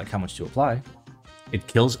don't know like how much to apply. It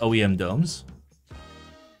kills OEM domes.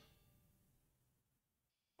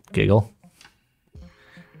 Giggle.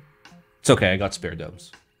 It's okay, I got spare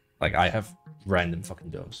domes. Like, I have random fucking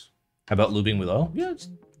domes. How about lubing with oil? Yeah,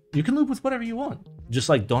 you can lube with whatever you want. Just,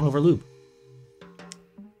 like, don't over lube.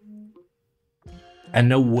 And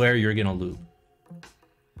know where you're gonna lube.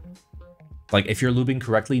 Like, if you're lubing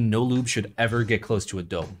correctly, no lube should ever get close to a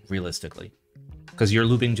dome, realistically. Because you're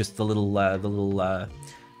lubing just the little thingies.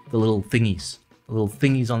 The little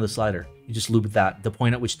thingies on the slider. You just lube that. The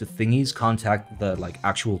point at which the thingies contact the like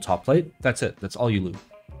actual top plate, that's it. That's all you lube.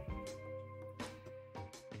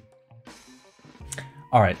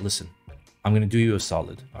 All right, listen. I'm going to do you a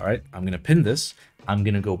solid, all right? I'm going to pin this. I'm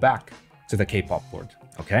going to go back to the K-pop board,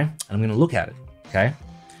 okay? And I'm going to look at it, okay?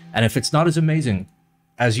 And if it's not as amazing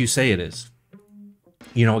as you say it is,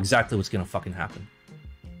 you know exactly what's going to fucking happen.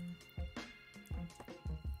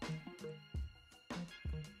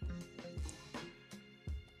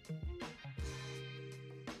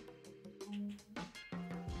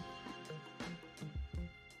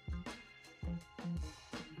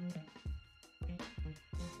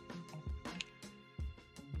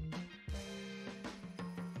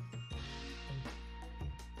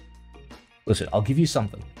 Listen, I'll give you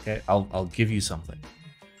something, okay? I'll give you something.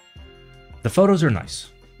 The photos are nice,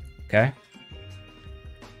 okay?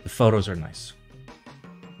 The photos are nice.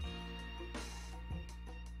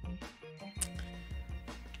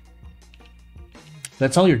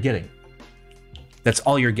 That's all you're getting. That's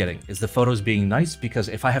all you're getting, is the photos being nice, because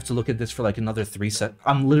if I have to look at this for like another 3 sets,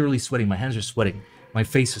 I'm literally sweating. My hands are sweating. My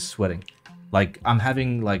face is sweating. Like, I'm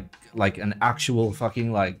having like an actual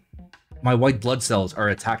fucking like, my white blood cells are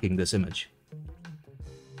attacking this image.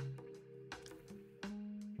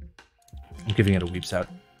 I'm giving it a weeps out.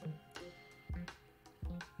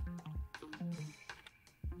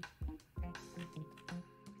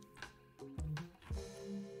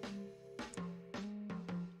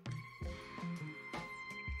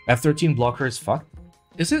 F13 blocker is fucked.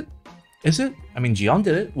 Is it? Is it? I mean, Gion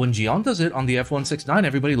did it. When Gion does it on the F169,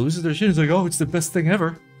 everybody loses their shit. It's like, oh, it's the best thing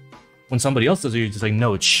ever. When somebody else does it, you're just like,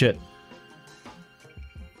 no, it's shit.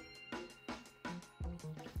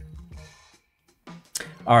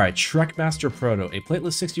 Alright, Shrekmaster Proto, a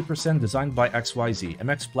plateless 60% designed by XYZ.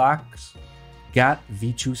 MX Blacks, GAT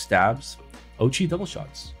V2 stabs, OG double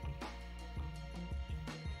shots.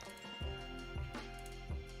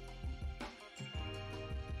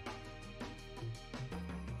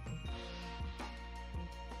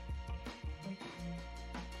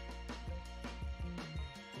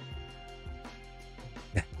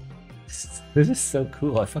 This is so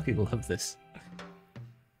cool. I fucking love this.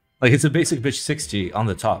 Like, it's a basic bitch 60 on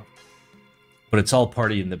the top, but it's all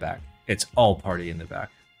party in the back. It's all party in the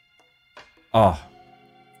back. Oh,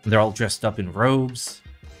 they're all dressed up in robes.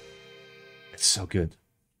 It's so good.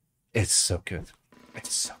 It's so good.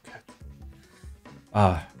 It's so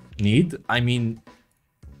good. Need? I mean,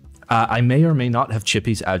 I may or may not have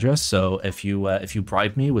Chippy's address, so if you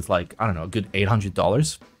bribe me with, like, I don't know, a good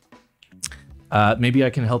 $800, maybe I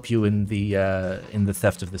can help you in the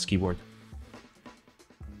theft of this keyboard.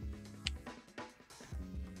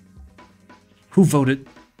 Who voted?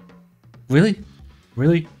 Really?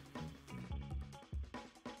 Really?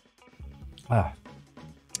 Oh,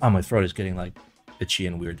 my throat is getting, like, itchy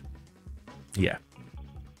and weird. Yeah.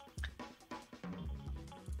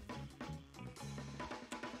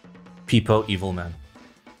 Peepo, evil man.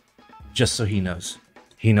 Just so he knows.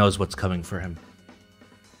 He knows what's coming for him.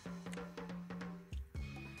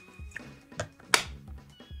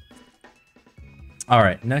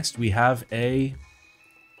 Alright, next we have a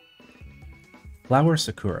Flower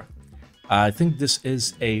Sakura. I think this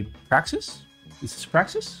is a Praxis? Is this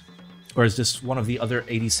Praxis? Or is this one of the other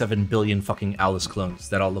 87 billion fucking Alice clones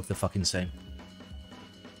that all look the fucking same?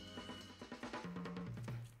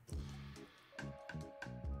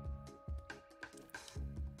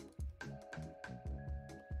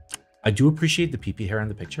 I do appreciate the pee-pee hair in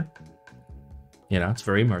the picture. You know, it's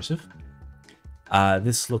very immersive.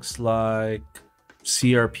 This looks like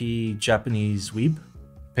CRP Japanese weeb.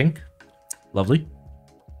 Pink. Lovely.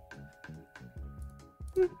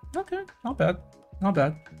 Okay, not bad. Not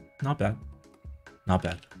bad. Not bad. Not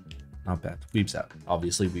bad. Not bad. Weeb's out.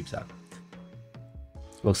 Obviously, weeb's out.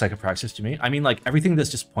 Looks like a Praxis to me. I mean, like, everything that's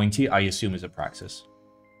just pointy, I assume is a Praxis.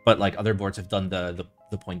 But, like, other boards have done the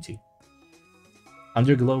pointy.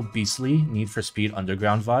 Underglow Beastly, Need for Speed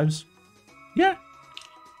Underground vibes. Yeah.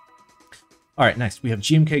 Alright, next we have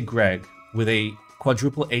GMK Greg with a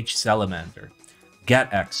quadruple H Salamander.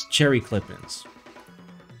 Gat X, Cherry Clip-ins.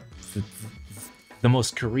 The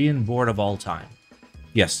most Korean board of all time.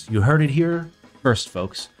 Yes, you heard it here first,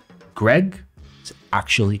 folks. Greg is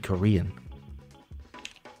actually Korean.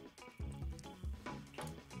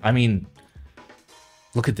 I mean,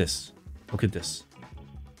 look at this. Look at this.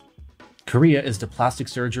 Korea is the plastic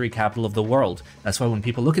surgery capital of the world. That's why when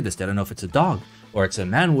people look at this, they don't know if it's a dog, or it's a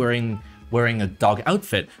man wearing a dog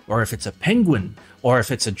outfit, or if it's a penguin, or if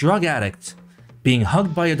it's a drug addict being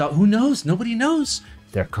hugged by a dog. Who knows? Nobody knows.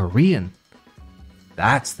 They're Korean.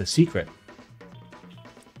 That's the secret.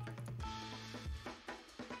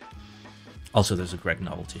 Also, there's a Greg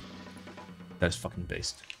novelty. That is fucking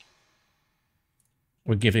based.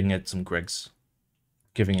 We're giving it some Gregs.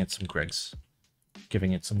 Giving it some Gregs.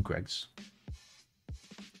 Giving it some Gregs.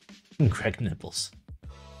 Greg nipples.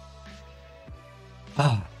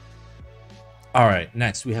 Ah. Alright,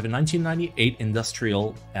 next we have a 1998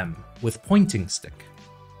 Industrial M with pointing stick.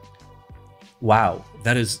 Wow,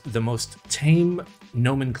 that is the most tame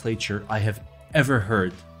nomenclature I have ever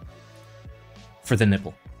heard for the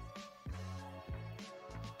nipple.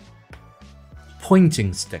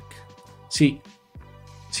 Pointing stick. See,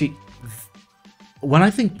 when I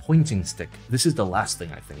think pointing stick, this is the last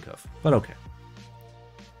thing I think of, but okay.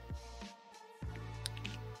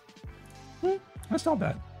 That's not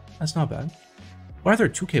bad. That's not bad. Why are there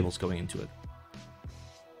two cables going into it?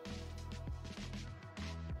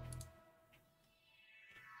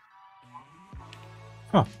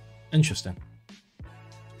 Huh. Interesting.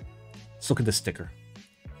 Let's look at the sticker.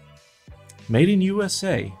 Made in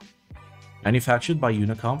USA. Manufactured by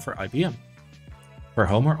Unicom for IBM. For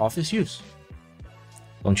home or office use.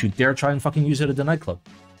 Don't you dare try and fucking use it at the nightclub.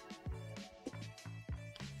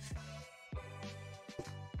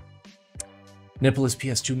 Nipple is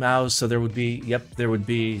PS2 mouse, so there would be, there'd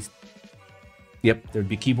be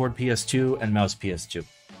keyboard PS2 and mouse PS2.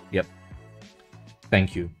 Yep.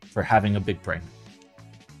 Thank you for having a big brain.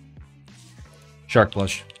 Shark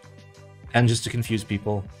plush. And just to confuse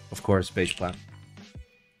people, of course, beige plant.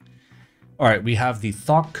 Alright, we have the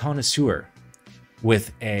Thought Connoisseur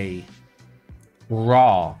with a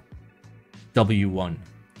raw W1.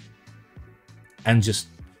 And just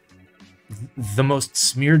the most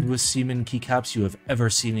smeared with semen keycaps you have ever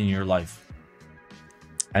seen in your life.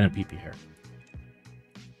 And a pee-pee hair.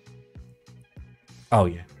 Oh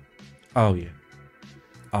yeah. Oh yeah.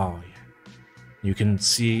 Oh yeah. You can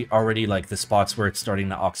see already like the spots where it's starting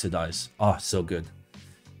to oxidize. Oh, so good.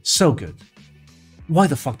 So good. Why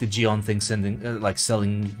the fuck did Gion think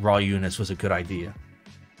selling raw units was a good idea?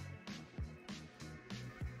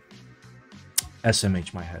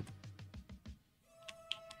 SMH my head.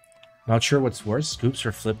 Not sure what's worse, scoops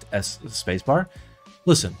or flipped spacebar?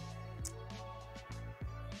 Listen,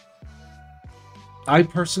 I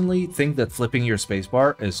personally think that flipping your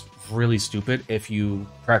spacebar is really stupid if you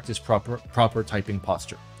practice proper typing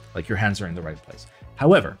posture, like your hands are in the right place.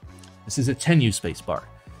 However, this is a 10U spacebar,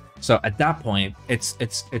 so at that point,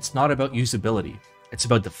 it's not about usability. It's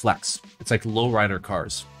about the flex. It's like lowrider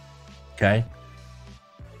cars. Okay,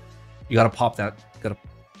 you gotta pop that. You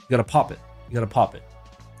gotta pop it. You gotta pop it.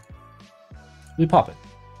 We pop it.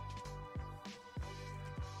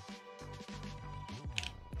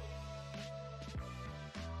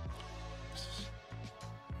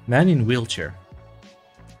 Man in wheelchair.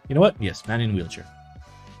 You know what? Yes, man in wheelchair.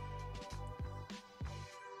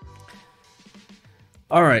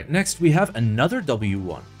 All right, next we have another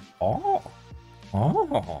W1. Oh,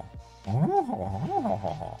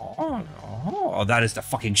 that is the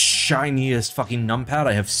fucking shiniest fucking numpad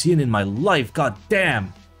I have seen in my life. God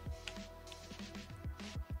damn.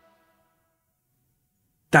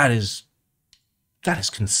 That is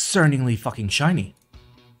concerningly fucking shiny.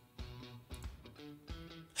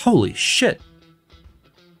 Holy shit.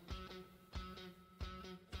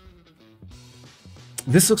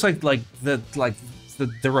 This looks like the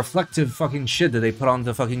reflective fucking shit that they put on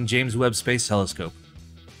the fucking James Webb Space Telescope.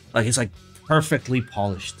 Like, it's like perfectly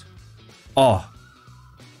polished. Oh.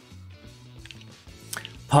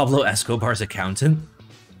 Pablo Escobar's accountant?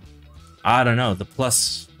 I don't know. The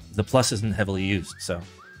plus isn't heavily used, so.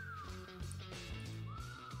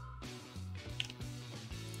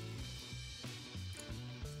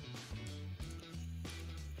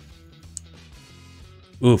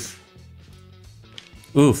 Oof.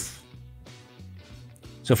 Oof.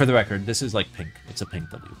 So for the record, this is like pink. It's a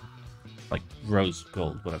pink W. Like rose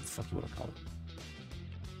gold, whatever the fuck you want to call it.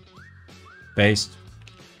 Based.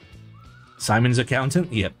 Simon's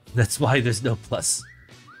accountant? Yep. That's why there's no plus.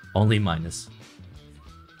 Only minus.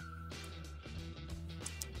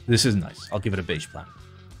 This is nice. I'll give it a beige plan.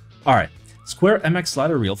 Alright. Square MX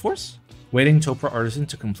slider real force. Waiting Topra Artisan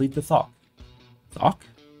to complete the thok. Thok?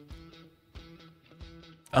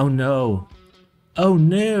 Oh no. Oh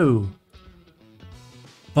no.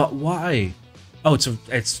 But why? Oh,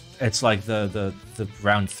 it's like the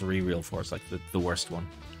round 3 real force, like the worst one.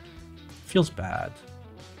 Feels bad.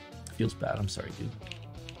 Feels bad. I'm sorry, dude.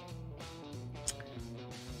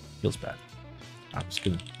 Feels bad. I'm just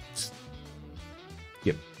gonna.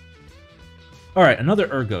 Yep. All right, another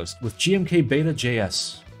Urghost with GMK Beta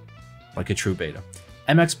JS, like a true beta.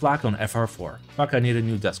 MX Black on FR4. Fuck, I need a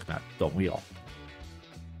new desk mat. Don't we all?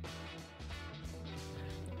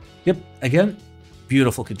 Yep. Again,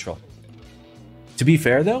 beautiful control. To be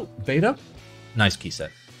fair though, beta, nice key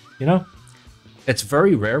set. You know, it's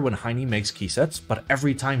very rare when Heine makes key sets, but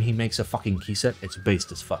every time he makes a fucking key set, it's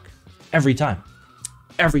based as fuck. Every time.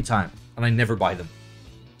 Every time. And I never buy them.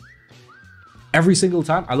 Every single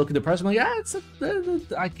time I look at the price, I'm like,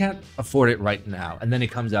 I can't afford it right now. And then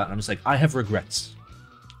it comes out and I'm just like, I have regrets.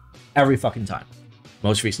 Every fucking time.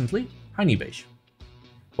 Most recently, Heine beige.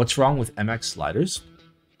 What's wrong with MX sliders?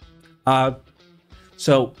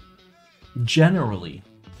 So generally,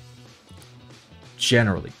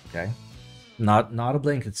 okay, not a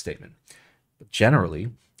blanket statement, but generally,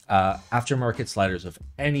 aftermarket sliders of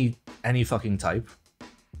any fucking type.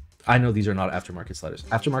 I know these are not aftermarket sliders.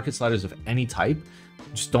 Aftermarket sliders of any type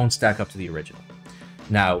just don't stack up to the original.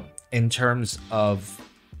 Now, in terms of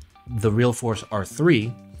the Real Force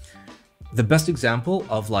R3, the best example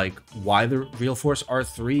of like why the Real Force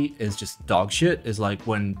R3 is just dog shit is like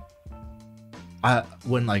when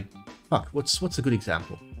like, fuck, what's a good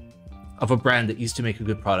example of a brand that used to make a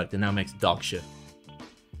good product and now makes dog shit?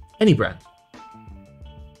 Any brand.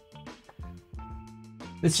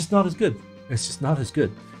 It's just not as good. It's just not as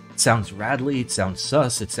good. It sounds rattly, it sounds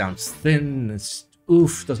sus, it sounds thin, it's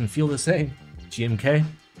oof, doesn't feel the same. GMK?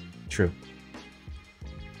 True.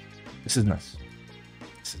 This is nice.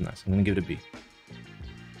 This is nice. I'm gonna give it a B.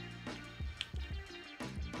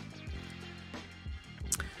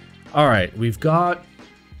 All right, we've got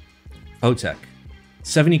Otech,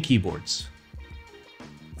 70 keyboards,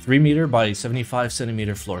 3 meter by 75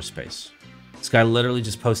 centimeter floor space. This guy literally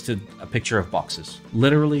just posted a picture of boxes.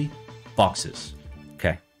 Literally boxes.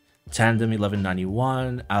 Okay. Tandem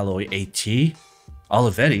 1191, Alloy AT,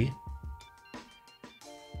 Olivetti.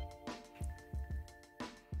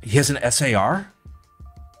 He has an SAR?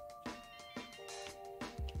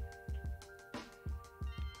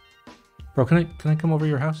 Bro, can I come over to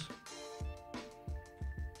your house?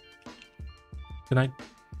 Can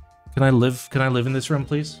I live in this room,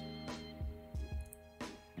 please?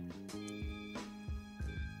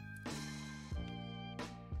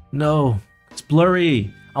 No, it's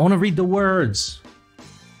blurry. I want to read the words. I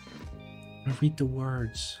want to read the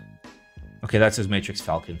words. Okay, that says Matrix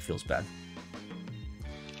Falcon. Feels bad.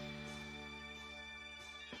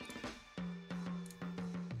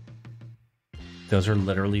 Those are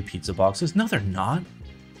literally pizza boxes? No, they're not.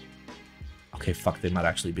 Okay, fuck, they might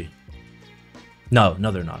actually be. No,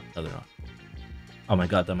 they're not. No, they're not. Oh my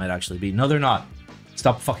god, that might actually be. No, they're not.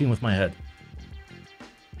 Stop fucking with my head.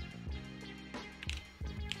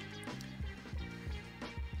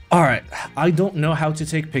 Alright, I don't know how to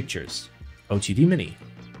take pictures. OTD Mini.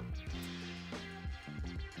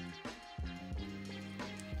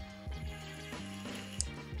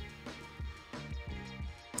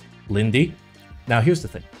 Lindy. Now, here's the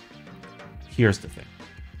thing.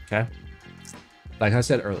 Okay? Like I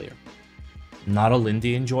said earlier, not a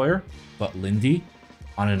Lindy enjoyer, but Lindy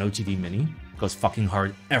on an OTD Mini goes fucking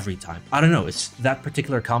hard every time. I don't know. It's that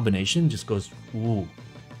particular combination just goes, ooh,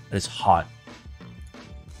 that is hot.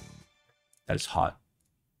 That is hot.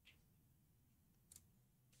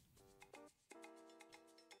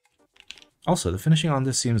 Also, the finishing on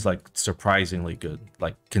this seems like surprisingly good,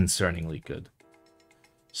 like concerningly good.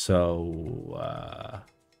 So,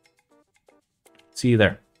 see you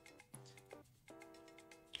there.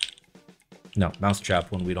 No,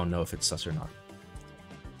 mousetrap when we don't know if it's sus or not.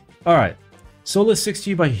 Alright, Solus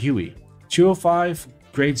 6G by Huey. 205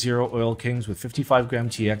 grade 0 Oil Kings with 55 gram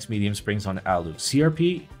TX medium springs on alu.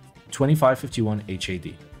 CRP 2551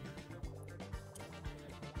 HAD.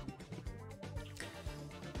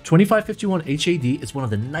 2551 HAD is one of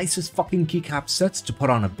the nicest fucking keycap sets to put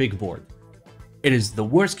on a big board. It is the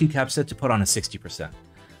worst keycap set to put on a 60%.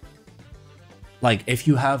 Like if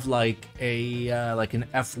you have like a like an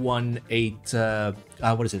F1 8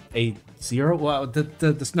 what is it, 80? Well,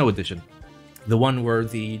 the snow edition, the one where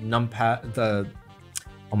the numpad,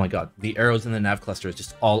 oh my god, the arrows in the nav cluster is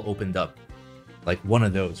just all opened up, like one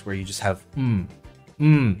of those where you just have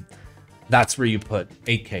that's where you put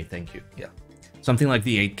 8K. Thank you. Yeah, something like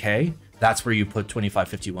the 8K. That's where you put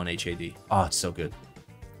 2551 HAD. Oh, it's so good.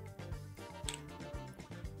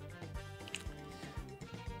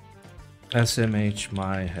 SMH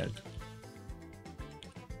my head.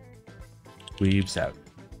 Weaves out.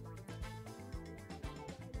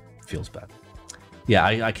 Feels bad. Yeah,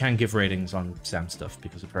 I can't give ratings on Sam stuff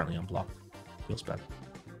because apparently I'm blocked. Feels bad.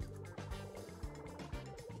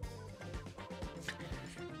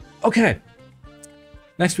 Okay.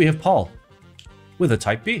 Next we have Paul with a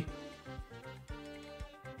type B.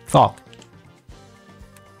 Thok.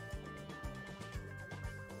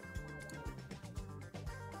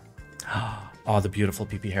 Oh, the beautiful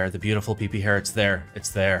PP hair. The beautiful PP hair. It's there. It's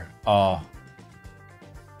there. Oh.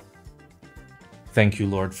 Thank you,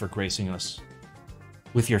 Lord, for gracing us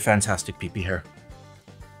with your fantastic PP hair.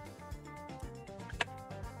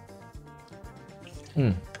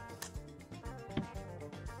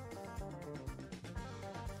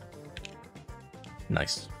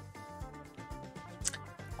 Nice.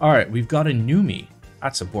 All right, we've got a Numi.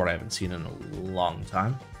 That's a board I haven't seen in a long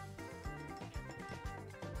time.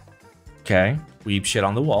 Okay, weeb shit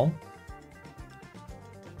on the wall.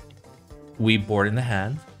 Weeb board in the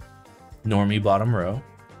hand. Normie bottom row.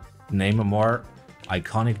 Name a more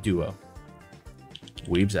iconic duo.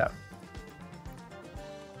 Weeb's out.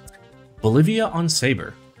 Bolivia on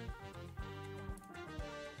Saber.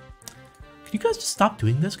 Can you guys just stop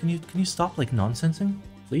doing this? Can you stop like nonsensing,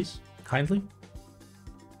 please? Kindly?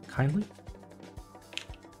 Kindly?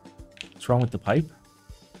 What's wrong with the pipe?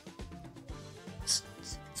 It's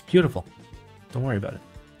beautiful. Don't worry about it.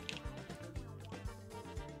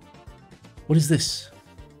 What is this?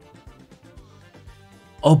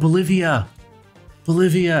 Oh, Bolivia!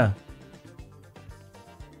 Bolivia!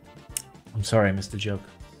 I'm sorry, I missed the joke.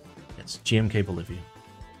 It's GMK Bolivia.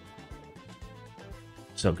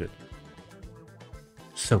 So good.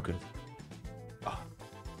 So good. Oh.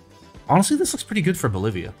 Honestly, this looks pretty good for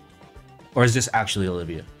Bolivia. Or is this actually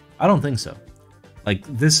Olivia? I don't think so. Like,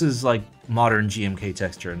 this is like modern GMK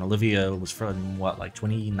texture, and Olivia was from what, like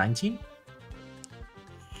 2019?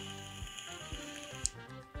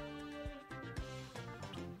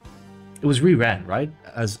 It was reran, right?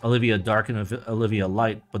 As Olivia Dark and Olivia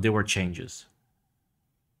Light, but there were changes.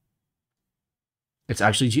 It's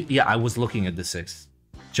actually, yeah, I was looking at the 6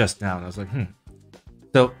 just now, and I was like,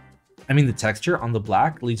 So, I mean, the texture on the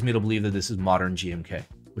black leads me to believe that this is modern GMK,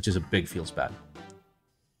 which is a big feels bad.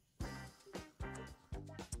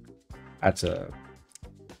 That's a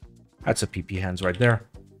PP hands right there.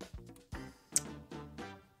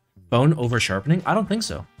 Bone over sharpening? I don't think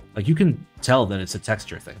so. Like, you can tell that it's a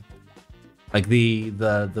texture thing. Like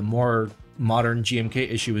the more modern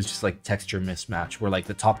GMK issue is just like texture mismatch, where like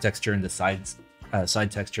the top texture and the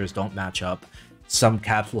side textures don't match up. Some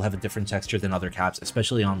caps will have a different texture than other caps,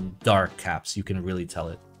 especially on dark caps. You can really tell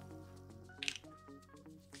it.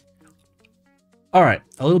 All right,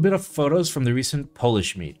 a little bit of photos from the recent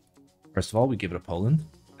Polish meet. First of all, we give it a Poland,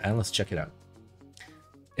 and let's check it out.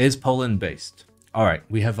 Is Poland based? All right,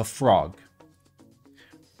 we have a frog.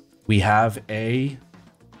 We have a...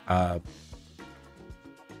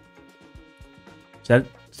 Is that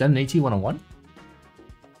an AT-101?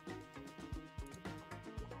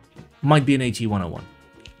 Might be an AT-101.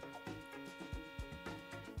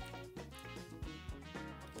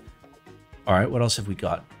 All right, what else have we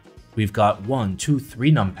got? We've got 1, 2,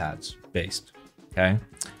 3 numpads based. Okay.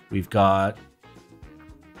 We've got...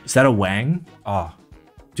 Is that a Wang? Oh,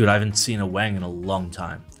 dude, I haven't seen a Wang in a long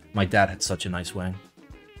time. My dad had such a nice Wang.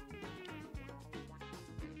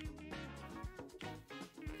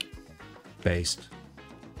 Based.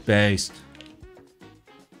 Based.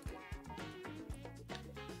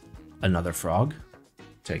 Another frog.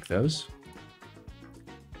 Take those.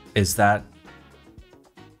 Is that...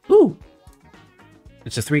 Ooh!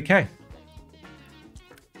 It's a 3K.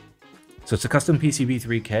 So it's a custom PCB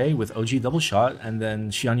 3K with OG double shot and then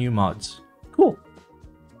Xianyu mods. Cool.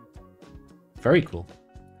 Very cool.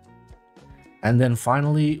 And then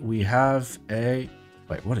finally we have a...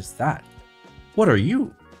 Wait, what is that? What are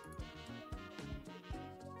you?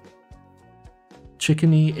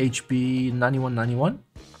 Chickeny HB 9191?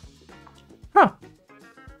 Huh.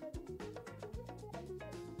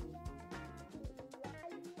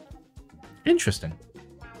 Interesting.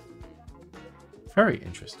 Very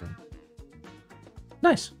interesting.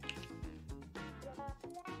 Nice.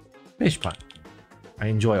 Beige pot. I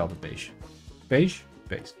enjoy all the beige. Beige?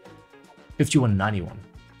 Beige. 5191.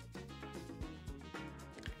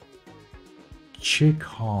 Chick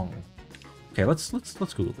Hong. Okay, let's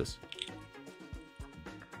Google this.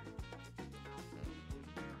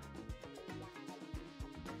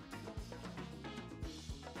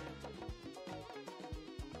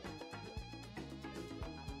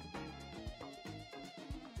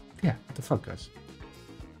 Yeah, what the fuck, guys?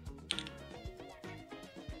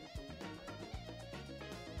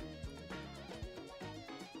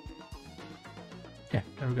 Yeah,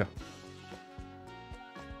 there we go.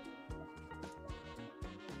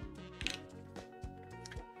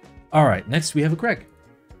 All right, next we have a Greg.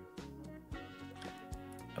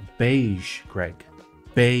 A beige Greg.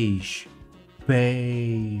 Beige.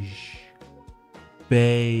 Beige.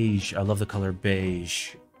 Beige. I love the color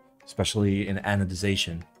beige, especially in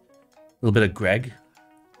anodization. A little bit of Greg.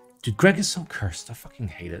 Dude, Greg is so cursed. I fucking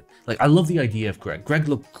hate it. Like, I love the idea of Greg. Greg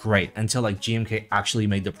looked great until, like, GMK actually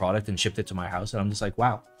made the product and shipped it to my house. And I'm just like,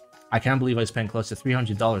 wow, I can't believe I spent close to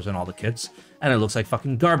 $300 on all the kits. And it looks like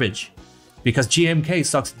fucking garbage. Because GMK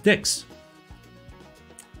sucks dicks.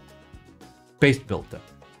 Based build, though.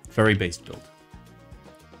 Very based build.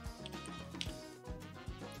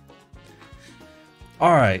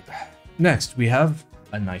 All right. Next, we have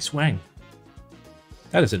a nice Wang.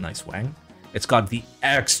 That is a nice Wang. It's got the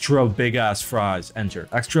extra big ass fries. Enter.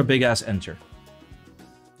 Extra big ass enter.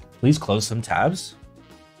 Please close some tabs.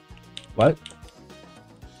 What?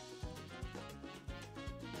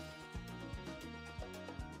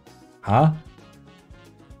 Huh?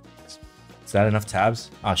 Is that enough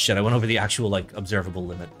tabs? Oh shit, I went over the actual, like, observable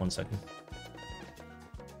limit. 1 second.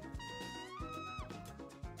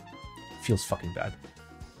 Feels fucking bad.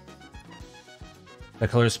 That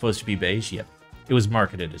color is supposed to be beige? Yep. It was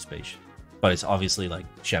marketed as beige. But it's obviously, like,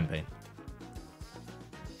 champagne.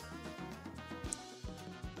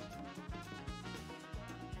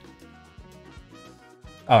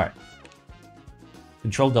 Alright.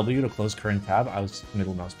 Control W to close current tab. I was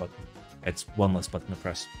middle mouse button. It's one less button to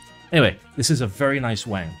press. Anyway, this is a very nice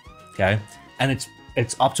Wang, okay? And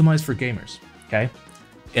it's optimized for gamers, okay?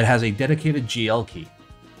 It has a dedicated GL key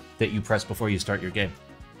that you press before you start your game.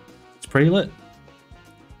 It's pretty lit.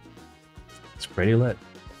 It's pretty lit.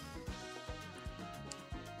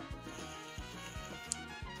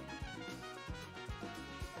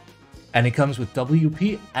 And it comes with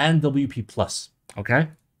WP and WP Plus, okay?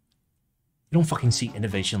 You don't fucking see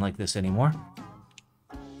innovation like this anymore.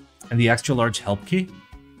 And the extra large help key?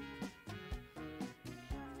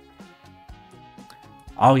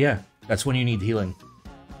 Oh yeah, that's when you need healing.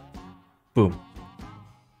 Boom.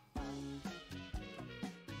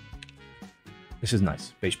 This is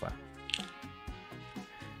nice, beige black.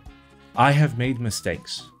 I have made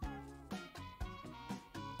mistakes.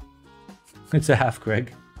 It's a half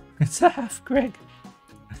Greg. It's a half Greg.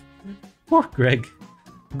 Poor Greg.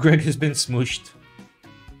 Greg has been smooshed.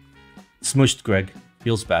 Smooshed Greg.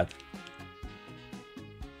 Feels bad.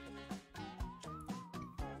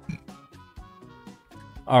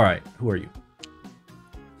 Alright, who are you?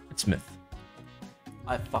 It's Smith.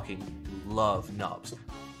 I fucking love nubs.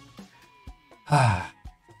 Ah.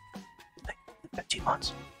 15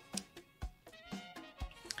 months.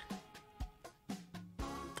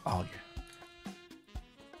 Oh,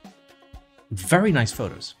 yeah. Very nice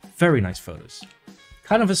photos. Very nice photos.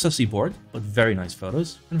 Kind of a sussy board, but very nice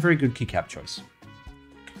photos. And very good keycap choice.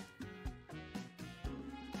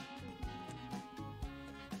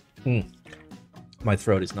 My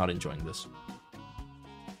throat is not enjoying this.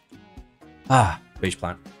 Ah, beige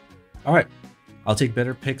plant. Alright. I'll take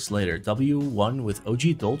better pics later. W1 with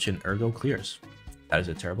OG Dolce and Ergo Clears. That is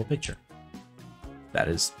a terrible picture. That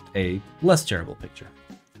is a less terrible picture.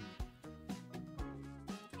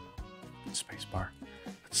 Space bar.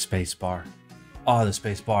 Space bar. Oh, the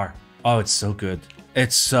space bar. Oh, it's so good.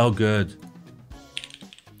 It's so good.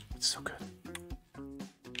 It's so good.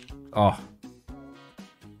 Oh.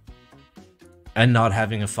 And not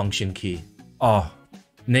having a function key. Oh.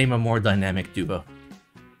 Name a more dynamic duo.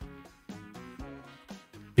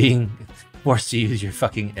 Being forced to use your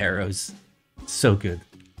fucking arrows. So good.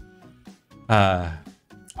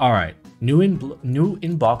 Alright. New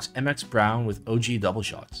inbox MX Brown with OG double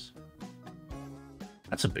shots.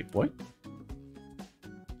 That's a big boy.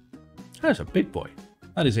 That is a big boy.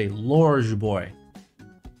 That is a large boy.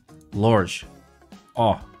 Large.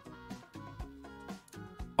 Oh.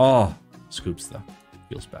 Oh. Scoops though.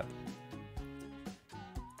 Feels bad.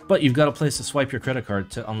 But you've got a place to swipe your credit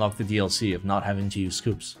card to unlock the DLC of not having to use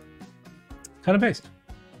scoops. Kind of based.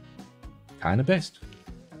 Kind of based.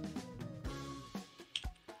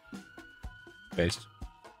 Based.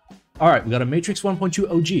 Alright, we got a Matrix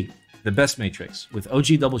 1.2 OG. The best Matrix with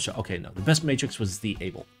OG double shot. Okay, no. The best Matrix was the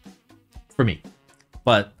Able. For me.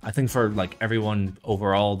 But I think for like everyone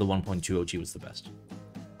overall, the 1.2 OG was the best.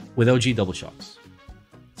 With OG double shocks.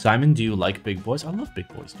 Simon, do you like big boys? I love big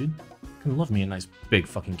boys, dude. I love me a nice big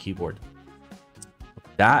fucking keyboard.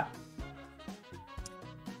 That.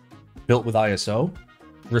 Built with ISO.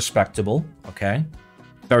 Respectable. Okay.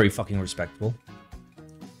 Very fucking respectable.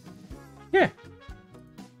 Yeah.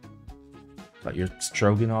 Got your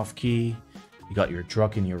Stroganoff key. You got your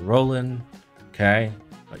Druck and your Roland. Okay.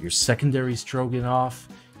 Got your secondary Stroganoff.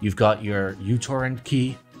 You've got your uTorrent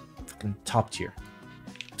key. Fucking top tier.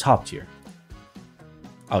 Top tier.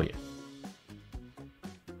 Oh, yeah.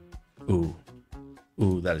 Ooh.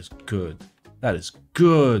 Ooh, that is good. That is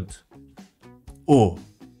good. Oh.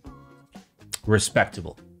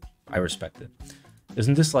 Respectable. I respect it.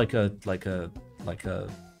 Isn't this like a,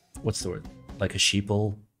 what's the word? Like a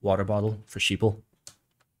sheeple water bottle for sheeple?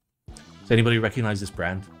 Does anybody recognize this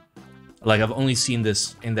brand? Like, I've only seen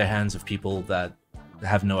this in the hands of people that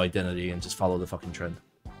have no identity and just follow the fucking trend.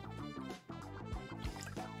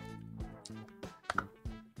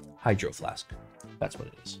 Hydro flask. That's what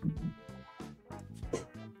it is.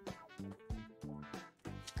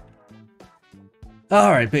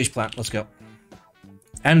 Alright, beige plant, let's go.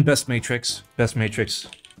 And best Matrix. Best Matrix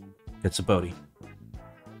gets a Bodhi.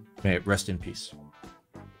 May it rest in peace.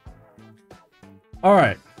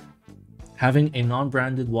 Alright. Having a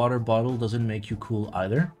non-branded water bottle doesn't make you cool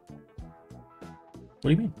either. What do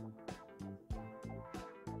you mean?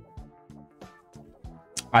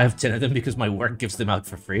 I have 10 of them because my work gives them out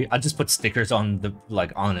for free. I just put stickers on the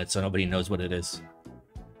on it so nobody knows what it is.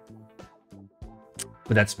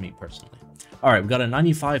 But that's me personally. Alright, we got a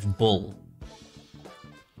 95 Bull.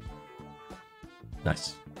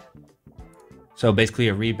 Nice. So basically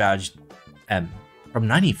a rebadged M from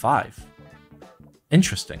 95.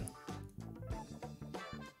 Interesting.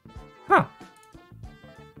 Huh.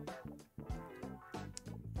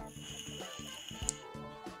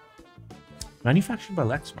 Manufactured by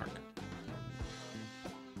Lexmark.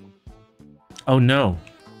 Oh no.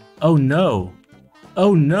 Oh no.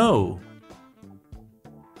 Oh no.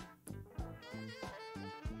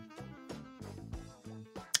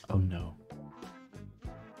 Oh no.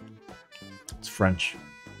 It's French.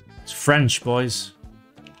 It's French, boys.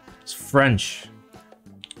 It's French.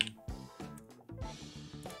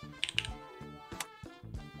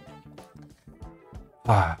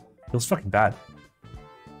 Ah, feels fucking bad.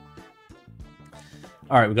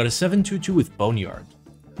 Alright, we got a 722 with Boneyard.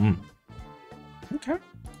 Okay.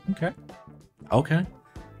 Okay. Okay.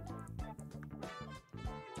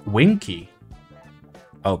 Winky.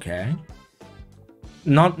 Okay.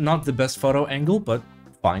 Not the best photo angle, but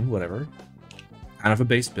fine, whatever. Kind of a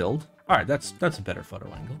base build. Alright, that's a better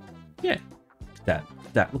photo angle. Yeah. Look at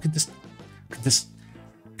that. Look at this. Look at this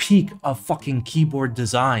peak of fucking keyboard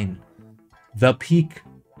design. The peak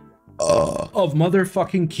of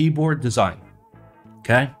motherfucking keyboard design.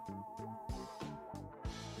 Okay?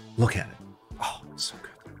 Look at it. Oh, it's so good.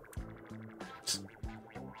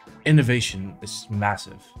 Innovation is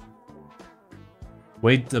massive.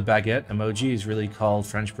 Wait, the baguette emoji is really called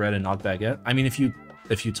French bread and not baguette. I mean, if you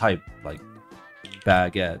type like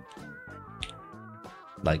baguette,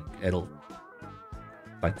 Like, it'll...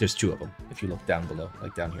 Like, there's two of them, if you look down below,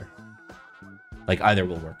 like down here. Like, either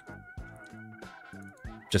will work.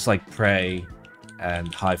 Just like Pray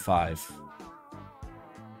and High Five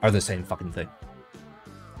are the same fucking thing.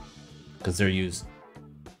 Because they're used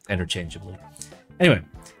interchangeably. Anyway,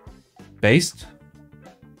 based.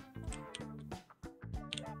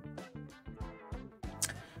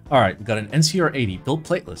 Alright, we got an NCR 80 built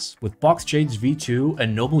plateless with Box Jades V2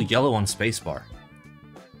 and Noble Yellow on spacebar.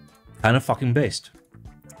 Kind of fucking based.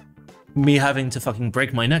 Me having to fucking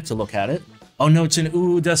break my neck to look at it. Oh no, it's an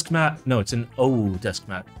ooh desk mat. No, it's an oh desk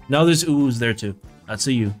mat. No, there's oohs there too. That's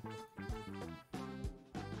a U.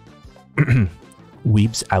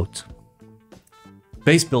 Weebs out.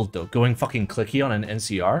 Base build though, going fucking clicky on an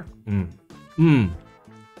NCR.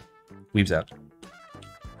 Weebs out.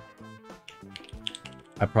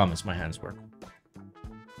 I promise my hands work.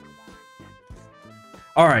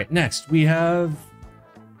 Alright, next we have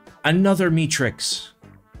another Matrix.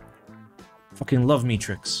 Fucking love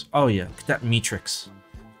Matrix. Oh yeah, that Matrix.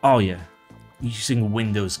 Oh yeah. Using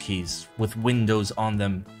Windows keys with Windows on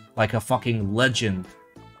them like a fucking legend.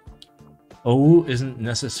 Oh, isn't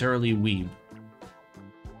necessarily weeb.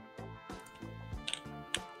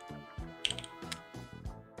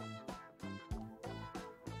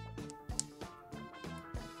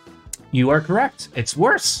 You are correct. It's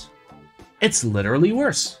worse. It's literally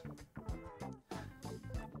worse.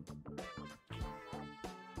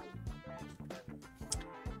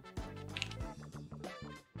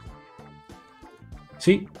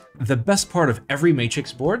 See, the best part of every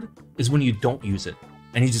Matrix board is when you don't use it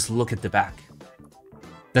and you just look at the back.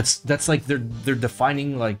 That's like their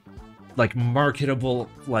defining like marketable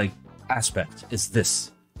like aspect is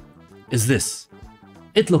this.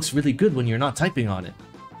 It looks really good when you're not typing on it.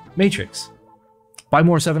 Matrix. Buy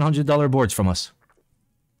more $700 boards from us.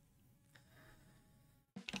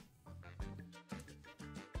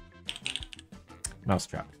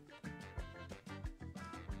 Mousetrap.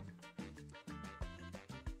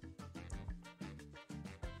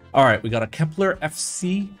 All right, we got a Kepler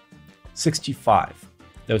FC 65.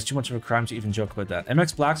 That was too much of a crime to even joke about that.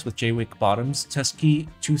 MX Blacks with J-Wick bottoms, test key,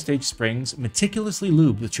 2-stage springs, meticulously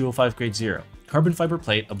lubed with 205 grade 0. Carbon fiber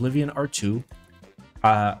plate, Oblivion R2,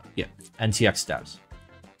 yeah, and TX stabs.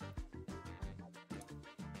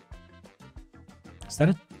 Is that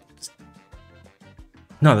it?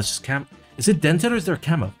 No, that's just cam. Is it dented or is there a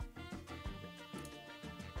camo?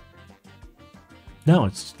 No,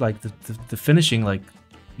 it's like the finishing, like,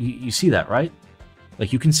 you see that, right?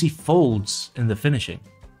 Like, you can see folds in the finishing.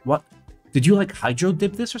 What? Did you, like, hydro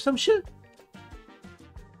dip this or some shit?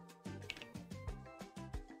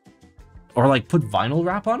 Or, like, put vinyl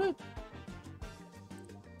wrap on it?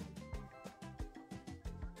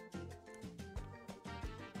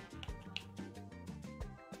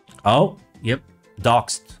 Oh, yep.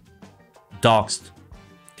 Doxed. Doxed.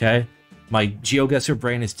 Okay? My GeoGuessr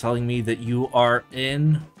brain is telling me that you are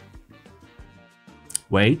in...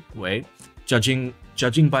 Wait. Judging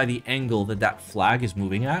by the angle that flag is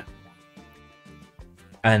moving at,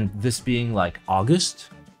 and this being like August,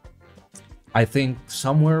 I think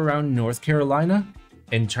somewhere around North Carolina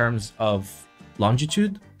in terms of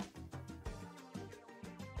longitude.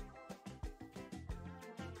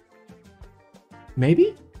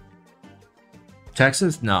 Maybe?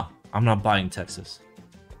 Texas? No, I'm not buying Texas.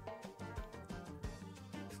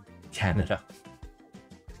 Canada.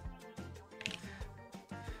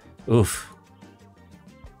 Oof.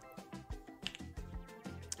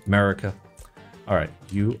 America. All right,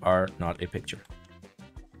 you are not a picture.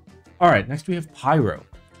 All right, next we have Pyro.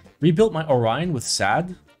 Rebuilt my Orion with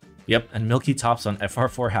sad. Yep, and milky tops on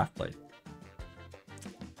FR4 half plate.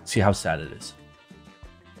 See how sad it is.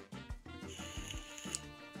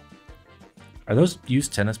 Are those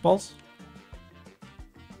used tennis balls?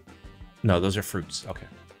 No, those are fruits. Okay.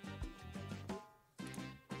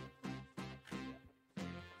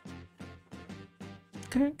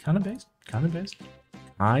 Okay, kind of based. Kind of based.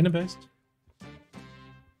 Kind of based.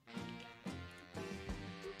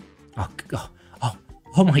 Oh,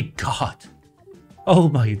 oh my god. Oh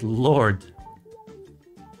my lord.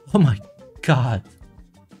 Oh my god.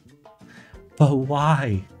 But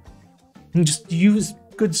why? Just use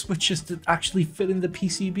good switches that actually fit in the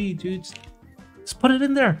PCB, dudes. Just put it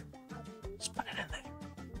in there. Just put it in there.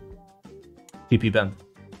 PP bend.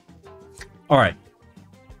 Alright.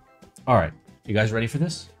 Alright. You guys ready for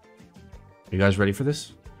this? You guys ready for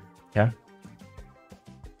this? Yeah?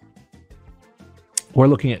 We're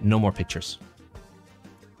looking at no more pictures.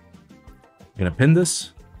 I'm gonna pin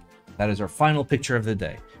this. That is our final picture of the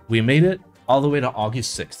day. We made it all the way to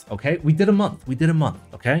August 6th, okay? We did a month,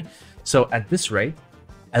 okay? So at this rate,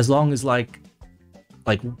 As long as like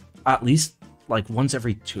at least like once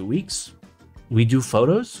every 2 weeks, we do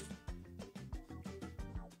photos.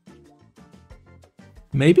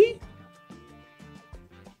 Maybe?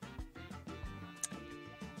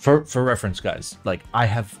 For reference, guys, like I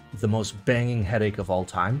have the most banging headache of all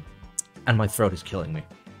time, and my throat is killing me.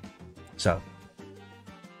 So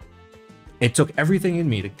it took everything in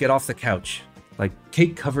me to get off the couch. Like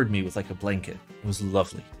Kate covered me with like a blanket. It was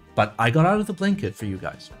lovely. But I got out of the blanket for you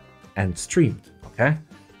guys and streamed, okay?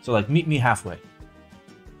 So like meet me halfway.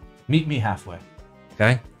 Meet me halfway.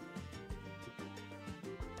 Okay?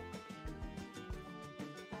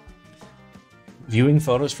 Viewing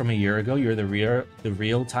photos from a year ago, you're the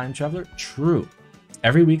real time traveler? True.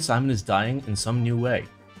 Every week Simon is dying in some new way.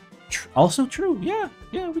 Also true. Yeah,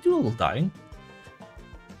 we do a little dying.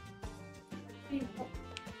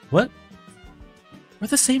 What? We're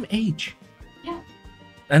the same age. Yeah.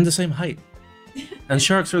 And the same height. And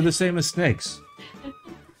sharks are the same as snakes.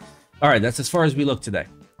 All right, that's as far as we look today.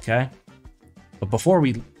 Okay? But before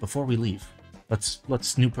we leave, let's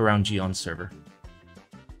snoop around Gion's server.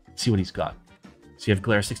 See what he's got. So you have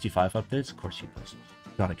Glare 65 updates? Of course he does.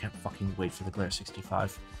 God, I can't fucking wait for the Glare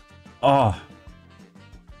 65. Oh,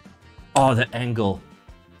 the angle.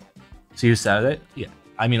 See you Saturday? Yeah.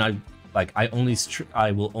 I mean, I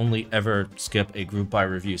will only ever skip a group buy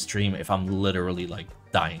review stream if I'm literally like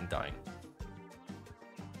dying. Are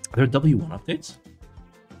there W1 updates?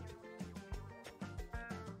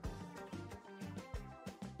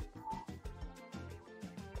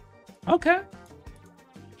 Okay.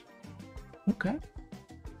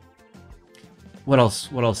 What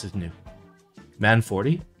else is new? Man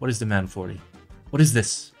 40? What is the Man 40? What is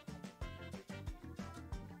this?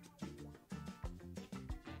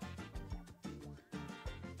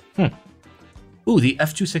 Ooh, the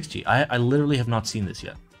F260. I literally have not seen this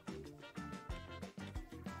yet.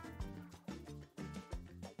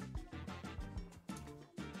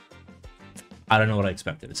 I don't know what I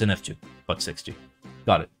expected. It's an F2, but 60.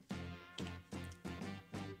 Got it.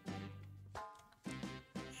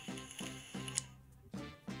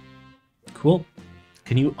 Cool.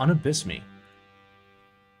 Can you unabyss me?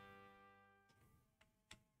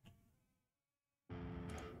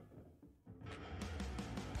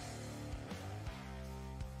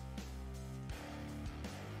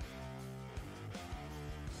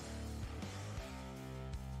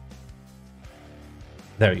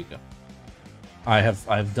 There you go.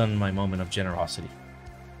 I've done my moment of generosity.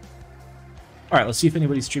 All right, let's see if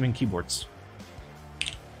anybody's streaming keyboards.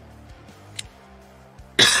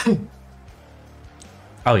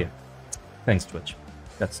 Oh yeah, thanks Twitch.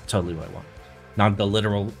 That's totally what I want. Not the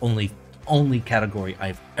literal only category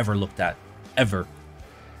I've ever looked at ever.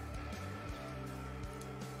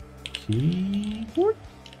 Keyboard.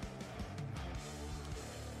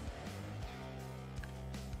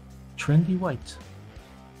 Trendy white.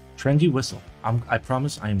 Trendy whistle. I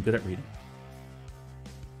promise I am good at reading.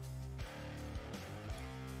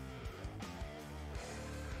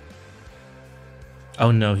 Oh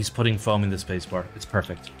no, he's putting foam in the spacebar. It's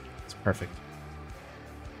perfect. It's perfect.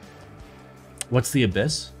 What's the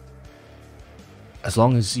abyss? As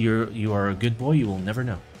long as you are a good boy, you will never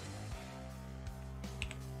know.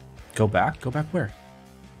 Go back? Go back where?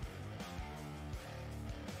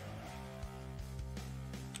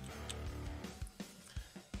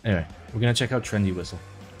 Anyway, we're gonna check out Trendy Whistle.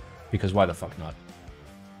 Because why the fuck not?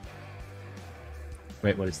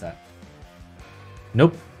 Wait, what is that?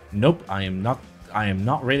 Nope. Nope, I am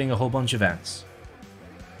not raiding a whole bunch of ants.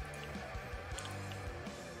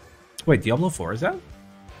 Wait, Diablo 4 is that?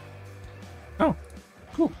 Oh,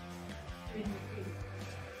 cool.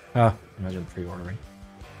 Imagine pre-ordering.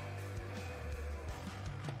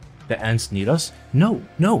 The ants need us? No.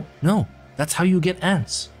 That's how you get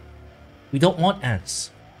ants. We don't want ants.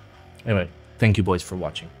 Anyway, thank you boys for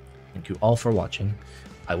watching. Thank you all for watching.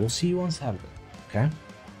 I will see you on Saturday, okay?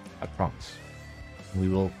 I promise. We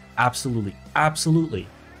will absolutely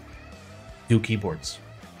do keyboards.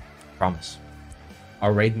 Promise.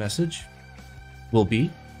 Our raid message will be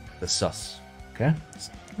the sus, okay?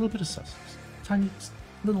 Just a little bit of sus. Tiny,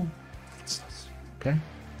 little sus, okay?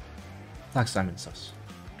 Black Simon sus,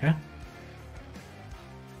 okay?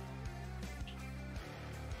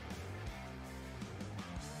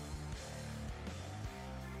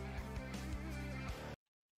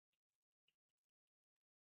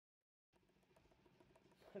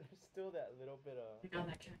 There's still that little bit of Oh,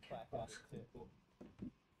 that cat. black on the tip.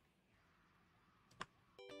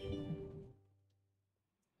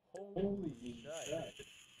 Holy shit.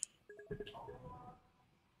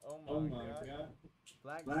 Oh my god.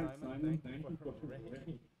 Black Simon, thank you for the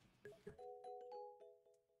raid.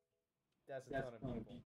 That's a ton of people.